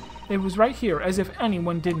 It was right here, as if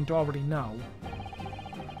anyone didn't already know.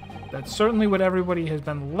 That's certainly what everybody has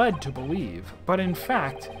been led to believe. But in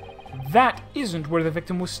fact, that isn't where the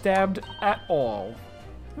victim was stabbed at all.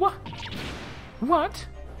 What? What?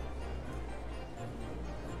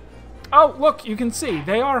 Oh, look, you can see.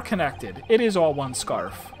 They are connected. It is all one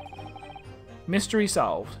scarf. Mystery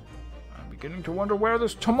solved. I'm beginning to wonder where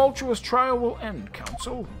this tumultuous trial will end,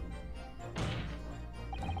 Counsel.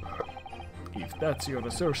 If that's your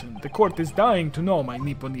assertion, the court is dying to know, my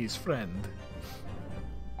Nipponese friend.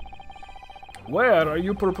 Where are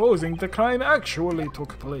you proposing the crime actually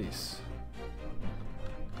took place?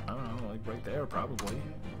 I don't know, like right there, probably.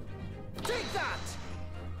 Take that!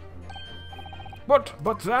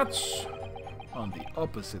 But that's on the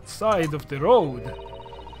opposite side of the road.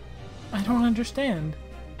 I don't understand.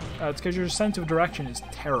 It's because your sense of direction is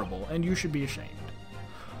terrible, and you should be ashamed.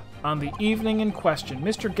 On the evening in question,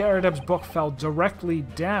 Mr. Garrideb's book fell directly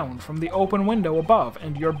down from the open window above,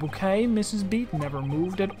 and your bouquet, Mrs. Beat, never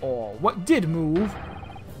moved at all. What did move,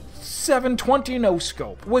 720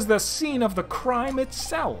 no-scope, was the scene of the crime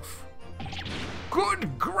itself.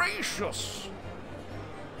 Good gracious!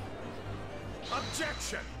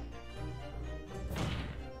 Objection!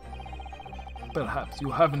 Perhaps you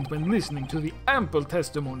haven't been listening to the ample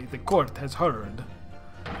testimony the court has heard.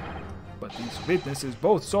 But these witnesses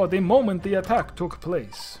both saw the moment the attack took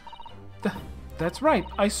place. That's right,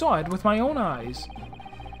 I saw it with my own eyes.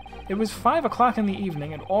 It was 5 o'clock in the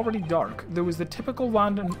evening and already dark. There was the typical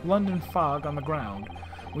London fog on the ground.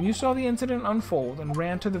 When you saw the incident unfold and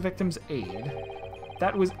ran to the victim's aid,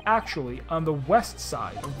 that was actually on the west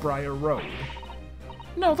side of Briar Road.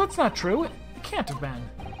 No, that's not true. It can't have been.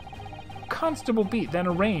 Constable Beat then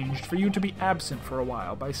arranged for you to be absent for a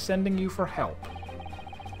while by sending you for help.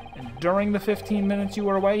 And during the 15 minutes you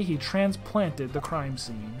were away, he transplanted the crime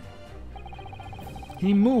scene.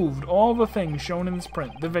 He moved all the things shown in this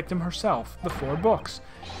print, the victim herself, the 4 books.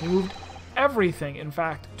 He moved everything, in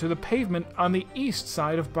fact, to the pavement on the east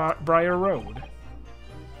side of Briar Road.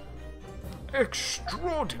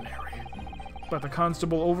 Extraordinary. But the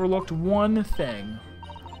constable overlooked one thing.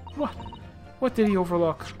 What? What did he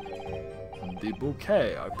overlook? The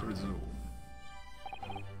bouquet, I presume.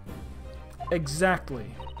 Exactly.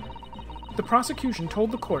 The prosecution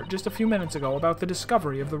told the court just a few minutes ago about the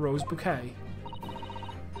discovery of the rose bouquet.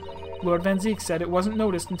 Lord Van Zeek said it wasn't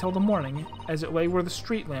noticed until the morning, as it lay where the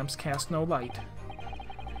street lamps cast no light.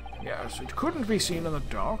 Yes, it couldn't be seen in the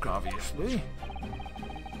dark, obviously.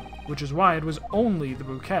 Which is why it was only the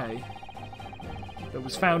bouquet that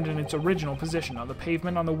was found in its original position on the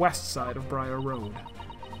pavement on the west side of Briar Road.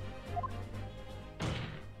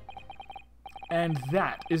 And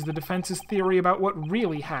that is the defense's theory about what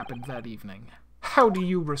really happened that evening. How do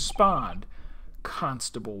you respond,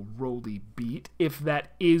 Constable Roly Beat, if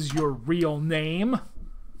that is your real name?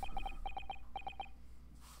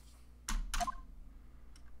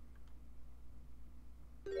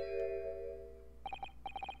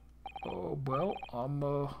 Oh, well,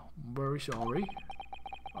 I'm very sorry.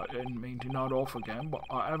 I didn't mean to nod off again, but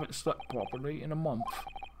I haven't slept properly in a month.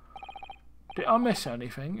 Did I miss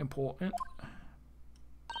anything important?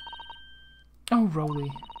 Oh, Roly.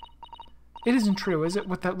 It isn't true, is it?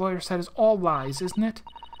 What that lawyer said is all lies, isn't it?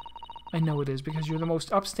 I know it is, because you're the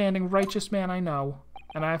most upstanding, righteous man I know.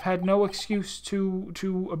 And I've had no excuse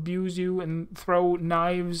to abuse you and throw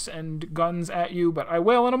knives and guns at you, but I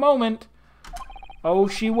will in a moment. Oh,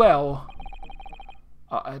 she will.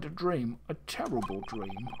 I had a dream, a terrible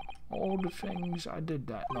dream. All the things I did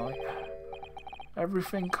that night.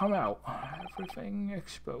 Everything come out. Everything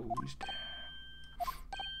exposed.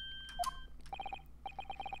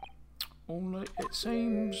 Only it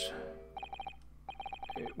seems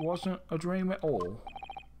it wasn't a dream at all.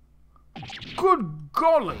 Good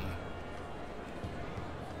golly!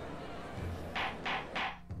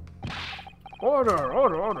 Order,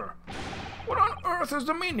 order, order. What on earth is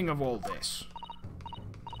the meaning of all this?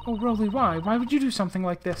 Oh, Roly, why? Why would you do something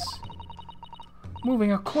like this?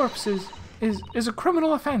 Moving a corpse is a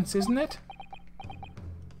criminal offense, isn't it?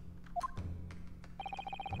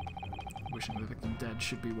 Wishing the victim dead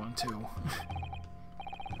should be one, too.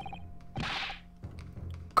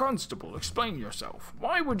 Constable, explain yourself.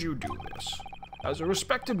 Why would you do this? As a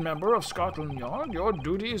respected member of Scotland Yard, your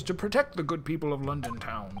duty is to protect the good people of London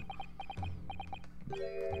Town.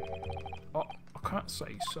 Oh, I can't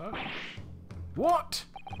say so. What?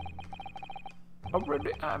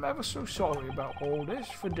 I'm ever so sorry about all this,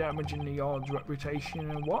 for damaging the Yard's reputation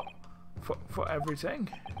and what? For everything.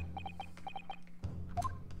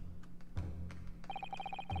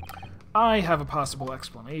 I have a possible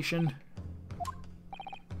explanation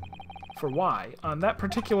for why, on that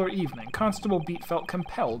particular evening, Constable Beat felt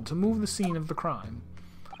compelled to move the scene of the crime.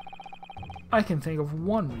 I can think of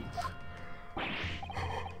one reason.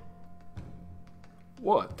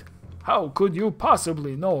 What? How could you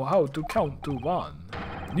possibly know how to count to 1?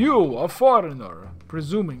 You, a foreigner,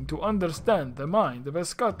 presuming to understand the mind of a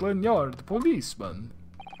Scotland Yard policeman.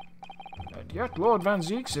 And yet Lord Van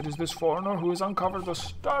Zeeks, it is this foreigner who has uncovered the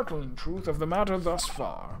startling truth of the matter thus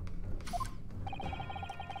far.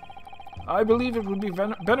 I believe it would be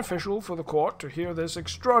beneficial for the court to hear this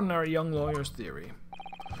extraordinary young lawyer's theory.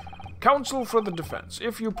 Counsel for the defense,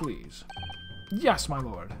 if you please. Yes, my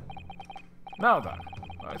lord. Now then,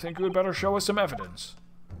 I think you had better show us some evidence.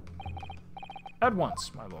 At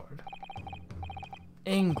once, my lord.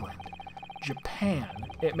 England, Japan,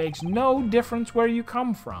 it makes no difference where you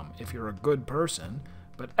come from if you're a good person,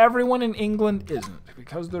 but everyone in England isn't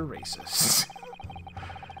because they're racist.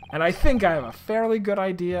 And I think I have a fairly good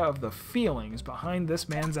idea of the feelings behind this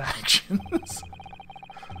man's actions.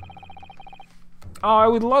 Oh, I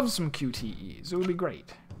would love some QTEs. It would be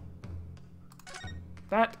great.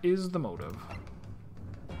 That is the motive.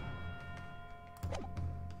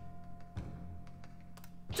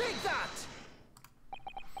 Take that!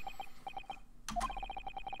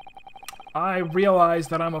 I realize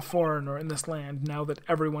that I'm a foreigner in this land now that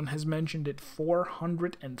everyone has mentioned it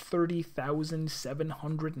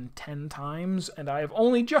 430,710 times, and I have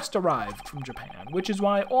only just arrived from Japan, which is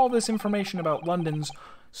why all this information about London's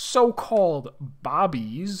so-called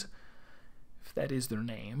bobbies, if that is their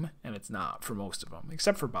name, and it's not for most of them,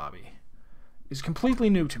 except for Bobby, is completely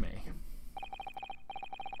new to me.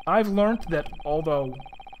 I've learned that though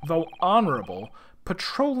honorable,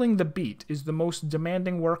 patrolling the beat is the most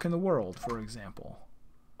demanding work in the world, for example.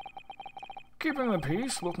 Keeping the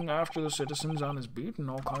peace, looking after the citizens on his beat in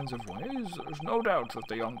all kinds of ways, there's no doubt that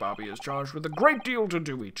the young Bobby is charged with a great deal to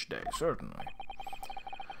do each day, certainly.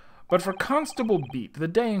 But for Constable Beat, the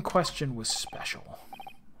day in question was special.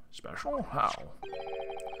 Special? How?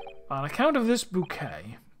 On account of this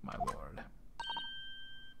bouquet, my lord.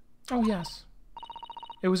 Oh, yes.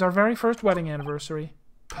 It was our very first wedding anniversary.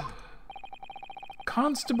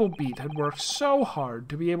 Constable Beat had worked so hard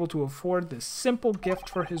to be able to afford this simple gift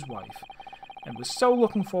for his wife, and was so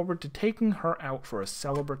looking forward to taking her out for a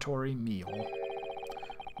celebratory meal.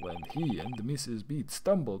 When he and Mrs. Beat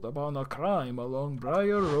stumbled upon a crime along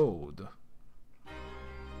Briar Road.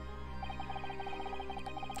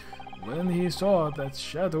 When he saw that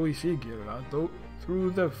shadowy figure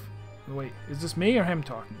through the... Wait, is this me or him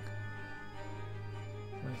talking?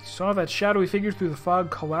 When he saw that shadowy figure through the fog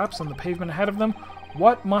collapse on the pavement ahead of them,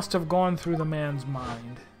 what must have gone through the man's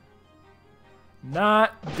mind?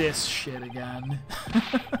 Not this shit again.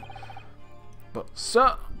 But,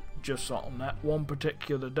 sir, just on that one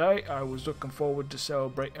particular day, I was looking forward to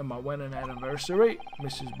celebrating my wedding anniversary.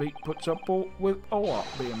 Mrs. Beat puts up with a lot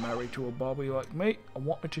being married to a Bobby like me. I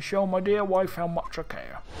wanted to show my dear wife how much I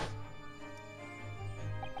care.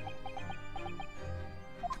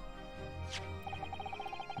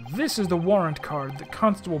 This is the warrant card that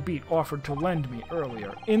Constable Beat offered to lend me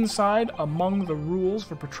earlier. Inside, among the rules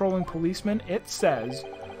for patrolling policemen, it says,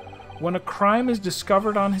 when a crime is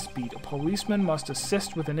discovered on his beat, a policeman must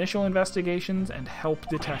assist with initial investigations and help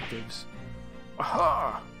detectives.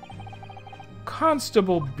 Aha!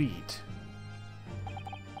 Constable Beat.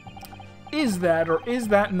 Is that or is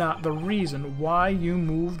that not the reason why you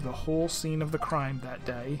moved the whole scene of the crime that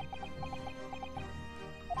day?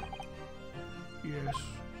 Yes.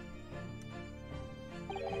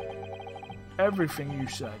 Everything you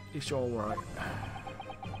said is alright.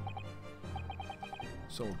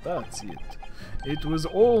 So that's it. It was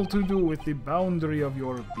all to do with the boundary of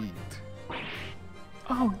your beat.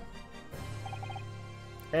 Oh.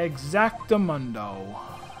 Exactamundo.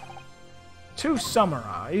 To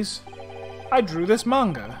summarize, I drew this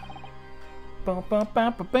manga.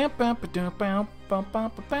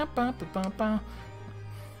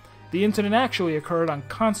 The incident actually occurred on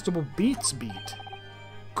Constable Beat's beat.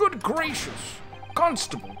 Good gracious!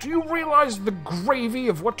 Constable, do you realize the gravy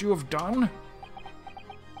of what you have done?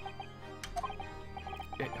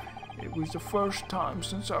 It was the first time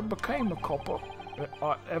since I became a copper that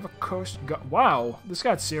I ever cursed God. Wow, this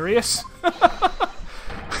got serious.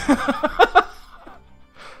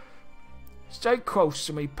 Stay close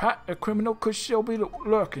to me, Pat. A criminal could still be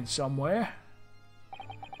lurking somewhere.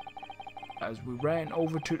 As we ran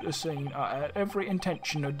over to the scene, I had every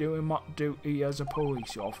intention of doing my duty as a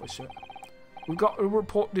police officer. We got to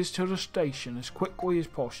report this to the station as quickly as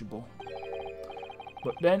possible.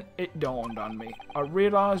 But then it dawned on me. I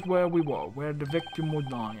realized where we were, where the victim was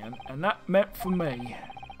lying, and that meant for me.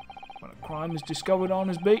 When a crime is discovered on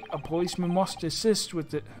his beat, a policeman must assist with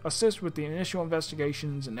the initial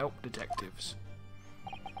investigations and help detectives.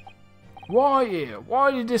 Why here? Why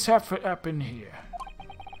did this have to happen here?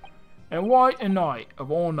 And why tonight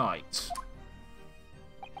of all nights?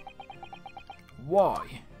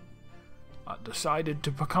 Why? I decided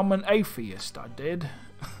to become an atheist, I did.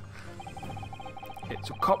 It's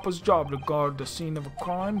a copper's job to guard the scene of a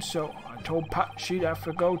crime, so I told Pat she'd have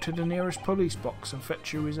to go to the nearest police box and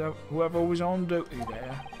fetch whoever was on duty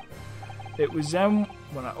there. It was then,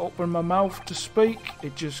 when I opened my mouth to speak,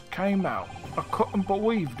 it just came out. I couldn't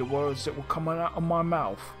believe the words that were coming out of my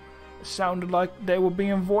mouth. It sounded like they were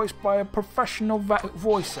being voiced by a professional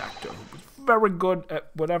voice actor who was very good at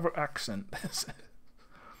whatever accent this is.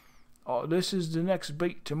 Oh, this is the next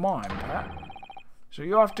beat to mine, Pat. So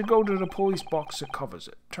you have to go to the police box that covers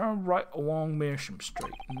it. Turn right along Mearsham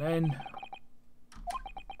Street, and then...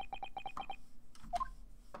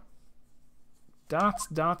 dots,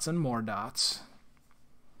 dots, and more dots.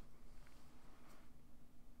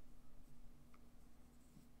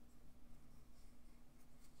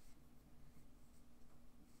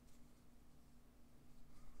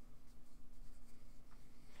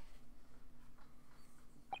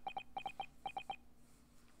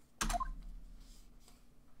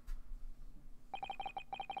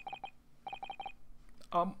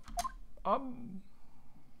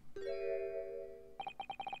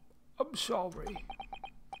 I'm sorry.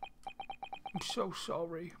 I'm so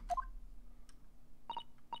sorry.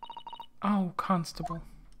 Oh, Constable.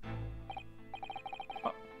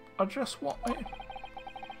 I just wanted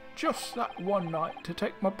just that one night to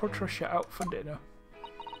take my Patricia out for dinner.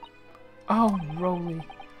 Oh, Rolly.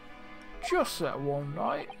 Just that one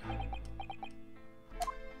night.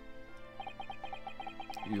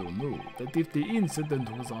 You knew that if the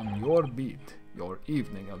incident was on your beat, your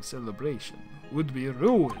evening of celebration would be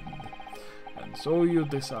ruined. And so you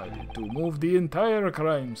decided to move the entire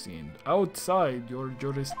crime scene outside your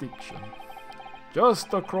jurisdiction.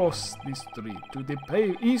 Just across the street to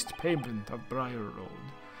the east pavement of Briar Road,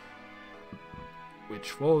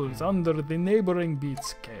 which falls under the neighboring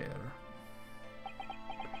beat's care.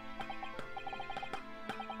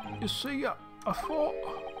 You see, I thought...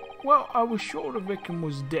 well, I was sure the victim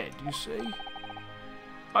was dead, you see.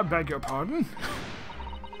 I beg your pardon?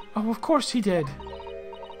 Oh, of course he did.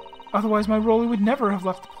 Otherwise, my Rolly would never have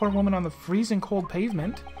left the poor woman on the freezing cold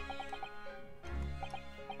pavement.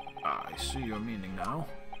 I see your meaning now.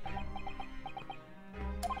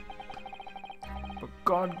 But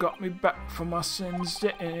God got me back for my sins,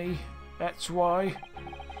 didn't he? That's why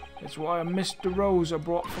I missed the rose I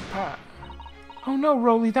brought for Pat. Oh no,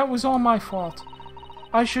 Rolly, that was all my fault.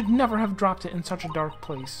 I should never have dropped it in such a dark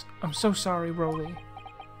place. I'm so sorry, Rolly.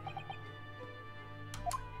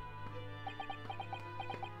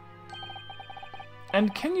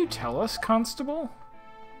 And can you tell us, Constable?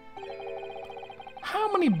 How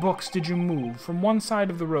many books did you move from one side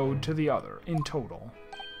of the road to the other, in total?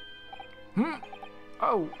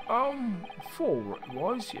 Oh, 4 it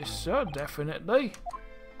was, yes sir, definitely.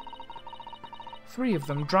 3 of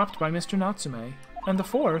them dropped by Mr. Natsume, and the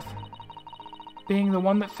 4th being the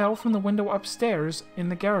one that fell from the window upstairs in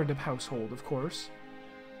the Garrett household, of course.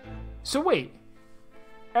 So wait,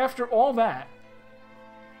 after all that,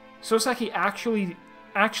 Soseki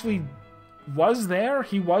actually was there?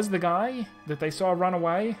 He was the guy that they saw run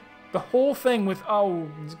away? The whole thing with, oh,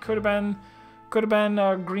 could have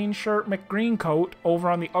been green shirt McGreencoat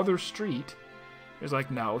over on the other street. It was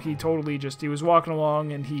like, no, he totally he was walking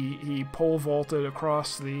along and he pole vaulted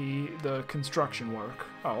across the construction work.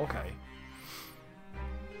 Oh, okay.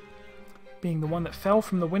 Being the one that fell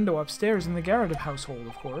from the window upstairs in the Garrett household,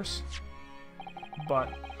 of course. But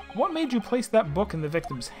what made you place that book in the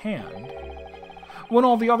victim's hand? When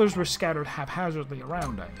all the others were scattered haphazardly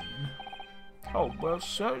around, I mean. Oh, well,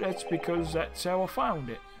 sir, that's because that's how I found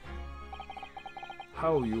it.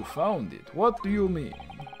 How you found it? What do you mean?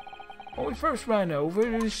 When we first ran over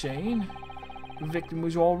to the scene, the victim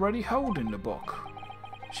was already holding the book.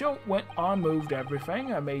 So when I moved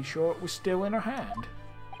everything, I made sure it was still in her hand.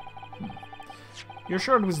 You're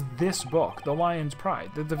sure it was this book, The Lion's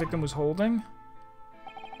Pride, that the victim was holding?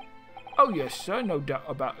 Oh yes, sir, no doubt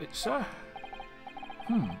about it, sir.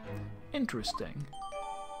 Interesting.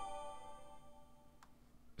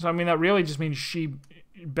 So, I mean, that really just means she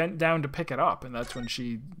bent down to pick it up, and that's when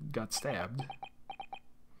she got stabbed.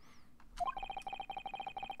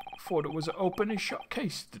 Thought it was an open and shut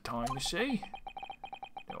case at the time, you see.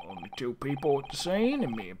 There were only 2 people at the scene,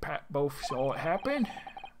 and me and Pat both saw it happen.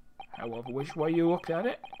 However, which way you looked at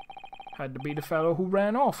it, had to be the fellow who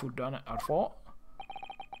ran off who done it, I thought.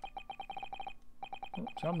 Oh,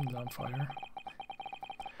 something's on fire.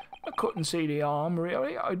 I couldn't see the arm,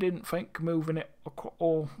 really. I didn't think moving it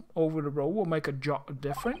all over the road will make a jot of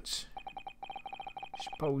difference.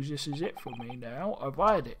 Suppose this is it for me now. I've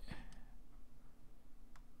had it.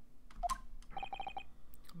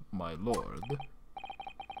 My lord.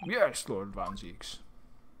 Yes, Lord Van Zieks.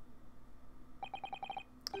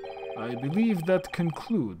 I believe that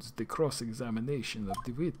concludes the cross-examination of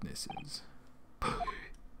the witnesses.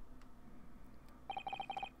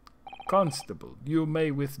 Constable, you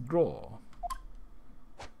may withdraw.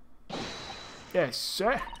 Yes,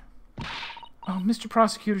 sir. Oh, Mr.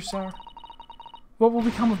 Prosecutor, sir. What will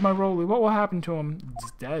become of my Rolly? What will happen to him?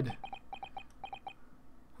 He's dead.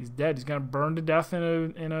 He's dead. He's gonna burn to death in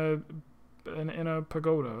a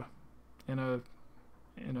pagoda. In a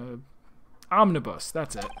omnibus.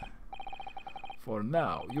 That's it. For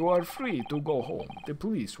now, you are free to go home. The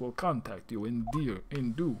police will contact you in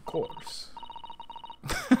due course.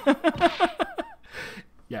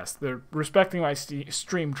 Yes, they're respecting my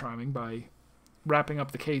stream timing by wrapping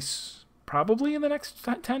up the case probably in the next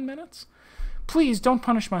 10 minutes. Please don't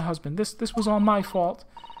punish my husband. This was all my fault.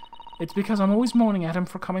 It's because I'm always moaning at him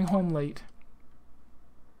for coming home late.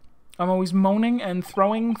 I'm always moaning and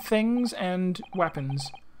throwing things and weapons.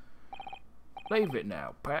 Leave it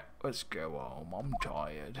now, Pat. Let's go home. I'm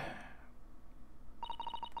tired.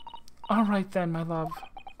 All right then, my love.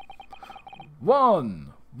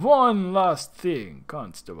 One last thing,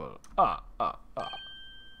 Constable.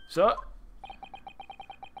 Sir?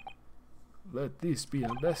 Let this be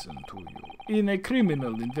a lesson to you. In a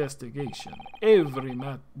criminal investigation, every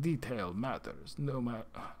detail matters,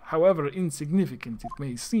 however insignificant it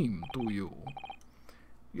may seem to you.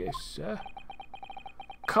 Yes, sir.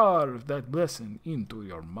 Carve that lesson into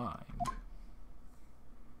your mind.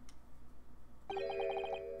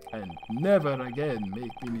 And never again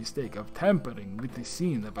make the mistake of tampering with the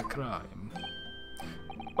scene of a crime.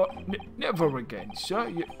 Never again,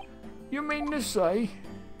 sir. You mean to say?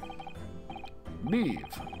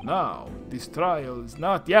 Leave now. This trial is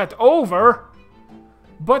not yet over.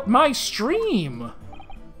 But my stream!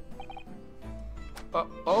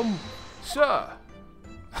 Sir.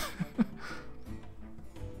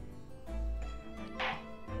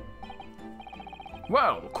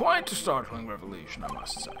 Well, quite a startling revelation, I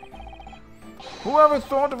must say. Whoever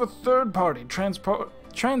thought of a third party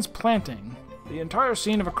transplanting the entire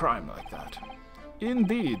scene of a crime like that?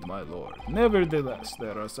 Indeed, my lord. Nevertheless,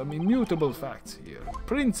 there are some immutable facts here.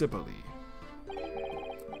 Principally,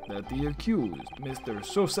 that the accused, Mr.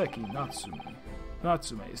 Soseki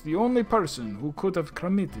Natsume, is the only person who could have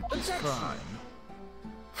committed this crime.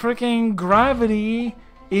 Freaking gravity,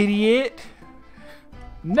 idiot!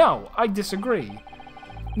 No, I disagree.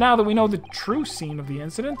 Now that we know the true scene of the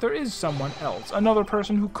incident, there is someone else, another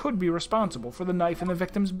person who could be responsible for the knife in the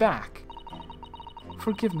victim's back.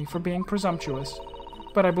 Forgive me for being presumptuous,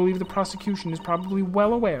 but I believe the prosecution is probably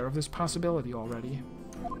well aware of this possibility already.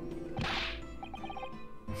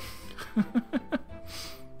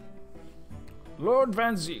 Lord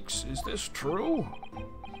Van Zieks, is this true?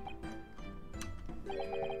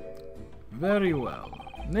 Very well.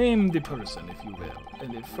 Name the person, if you will,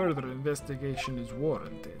 and if further investigation is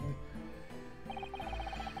warranted.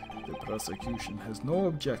 The prosecution has no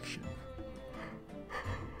objection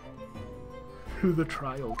to the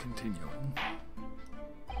trial continuing.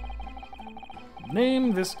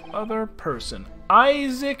 Name this other person.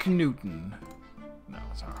 Isaac Newton. No,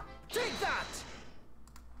 sir. Take that!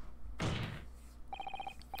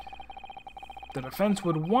 The defense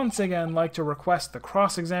would once again like to request the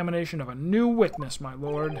cross-examination of a new witness, my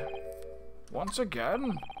lord. Once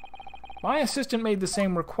again? My assistant made the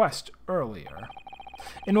same request earlier.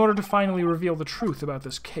 In order to finally reveal the truth about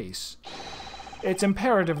this case, it's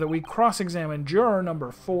imperative that we cross-examine juror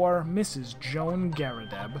number 4, Mrs. Joan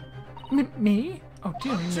Garadeb. Me? Oh,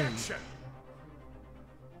 dear me. Objection!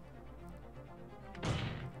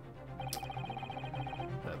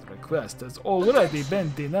 That request has already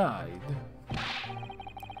been denied.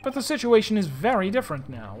 But the situation is very different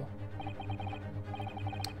now.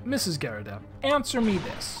 Mrs. Garadeb, answer me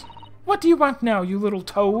this. What do you want now, you little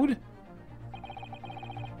toad?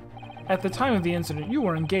 At the time of the incident, you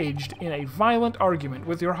were engaged in a violent argument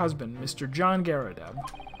with your husband, Mr. John Garadeb,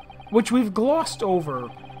 which we've glossed over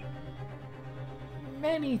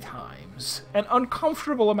many times, an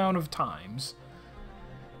uncomfortable amount of times.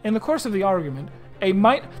 In the course of the argument,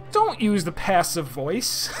 don't use the passive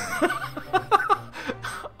voice.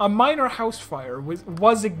 A minor house fire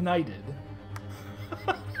was ignited.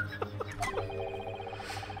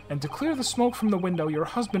 And to clear the smoke from the window, your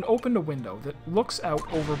husband opened a window that looks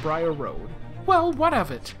out over Briar Road. Well, what of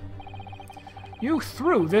it? You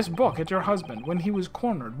threw this book at your husband when he was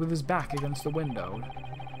cornered with his back against the window.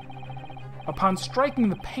 Upon striking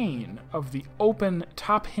the pane of the open,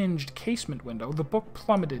 top-hinged casement window, the book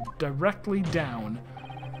plummeted directly down,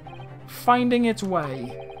 finding its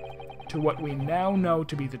way to what we now know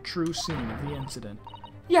to be the true scene of the incident.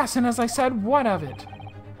 Yes, and as I said, what of it?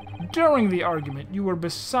 During the argument, you were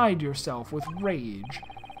beside yourself with rage.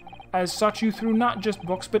 As such, you threw not just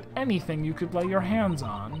books, but anything you could lay your hands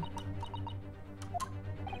on.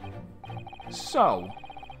 So,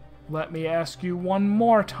 let me ask you one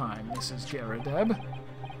more time, Mrs. Garrideb.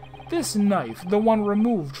 This knife, the one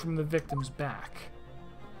removed from the victim's back,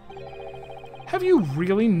 have you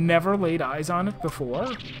really never laid eyes on it before?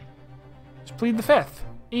 Just plead the fifth.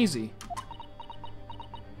 Easy.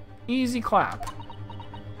 Easy clap.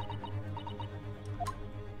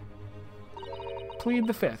 Plead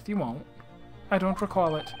the fifth. You won't. I don't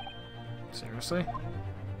recall it. Seriously?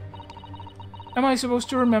 Am I supposed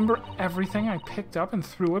to remember everything I picked up and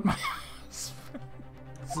threw at my house?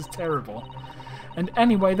 This is terrible. And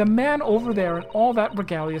anyway, the man over there in all that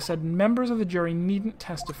regalia said members of the jury needn't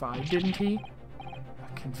testify, didn't he?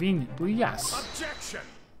 Conveniently, yes. Objection!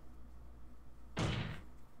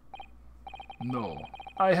 No,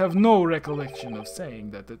 I have no recollection of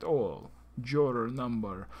saying that at all. Juror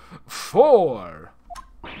number 4.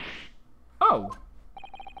 Oh.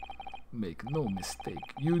 Make no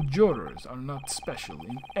mistake, you jurors are not special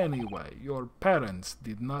in any way. Your parents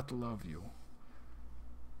did not love you.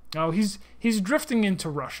 Oh, he's drifting into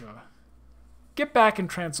Russia. Get back in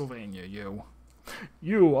Transylvania, you.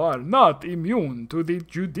 You are not immune to the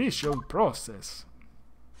judicial process.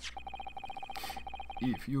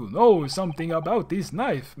 If you know something about this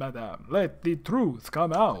knife, madame, let the truth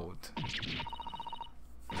come out.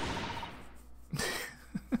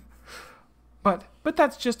 But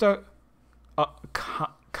that's just a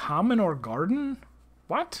common or garden?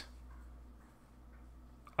 What?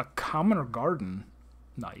 A common or garden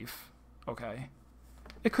knife. Okay.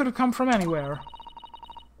 It could have come from anywhere.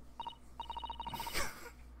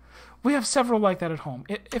 We have several like that at home.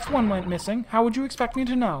 If one went missing, how would you expect me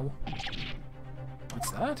to know?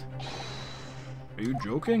 What's that? Are you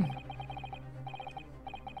joking?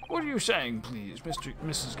 What are you saying, please,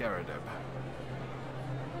 Mrs. Garrideb?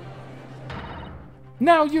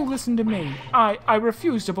 Now you listen to me. I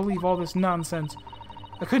refuse to believe all this nonsense.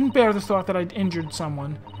 I couldn't bear the thought that I'd injured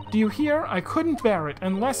someone. Do you hear? I couldn't bear it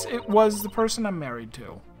unless it was the person I'm married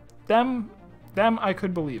to. Them I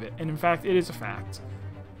could believe it, and in fact, it is a fact.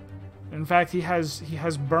 In fact, he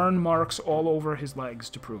has burn marks all over his legs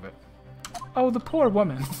to prove it. Oh, the poor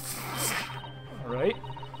woman. Alright.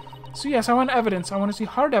 So yes, I want evidence. I want to see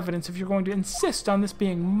hard evidence if you're going to insist on this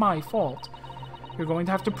being my fault. You're going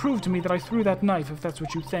to have to prove to me that I threw that knife if that's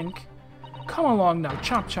what you think. Come along now,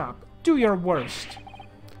 Chop Chop. Do your worst.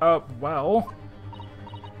 Well,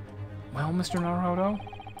 Mr. Naruto?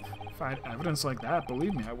 If I had evidence like that,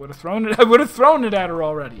 believe me, I would have thrown it at her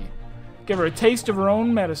already. Give her a taste of her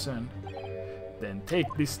own medicine. Then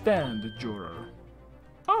take the stand, juror.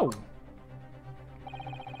 Oh.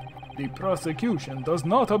 The prosecution does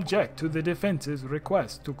not object to the defense's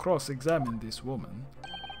request to cross-examine this woman.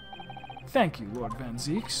 Thank you, Lord Van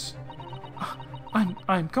Zieks.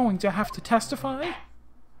 I'm going to have to testify?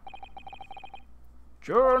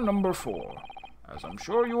 Juror number 4. As I'm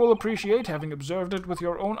sure you will appreciate, having observed it with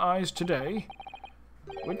your own eyes today,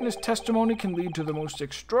 witness testimony can lead to the most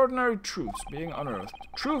extraordinary truths being unearthed,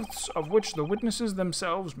 truths of which the witnesses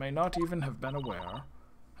themselves may not even have been aware.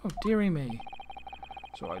 Oh, dearie me.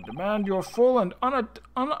 So I demand your full and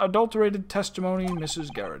unadulterated testimony, Mrs.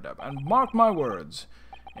 Garrideb, and mark my words,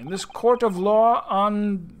 in this court of law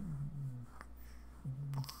on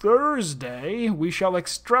Thursday, we shall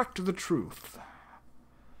extract the truth.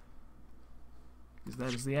 Because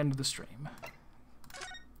that is the end of the stream.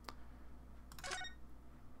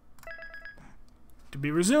 To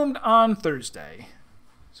be resumed on Thursday.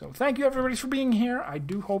 So thank you everybody for being here. I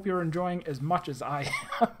do hope you're enjoying as much as I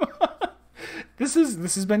am. This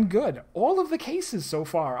has been good. All of the cases so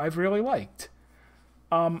far I've really liked.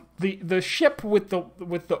 The ship with the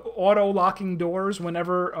auto locking doors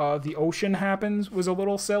whenever the ocean happens was a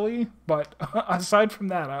little silly, but aside from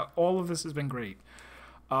that, all of this has been great.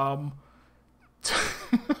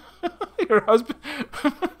 Your husband.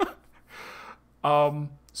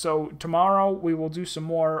 So tomorrow we will do some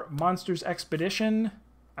more Monsters Expedition.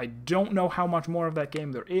 I don't know how much more of that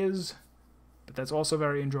game there is, but that's also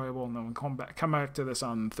very enjoyable, and then we'll come back to this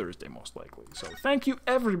on Thursday most likely. So thank you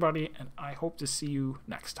everybody, and I hope to see you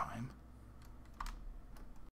next time.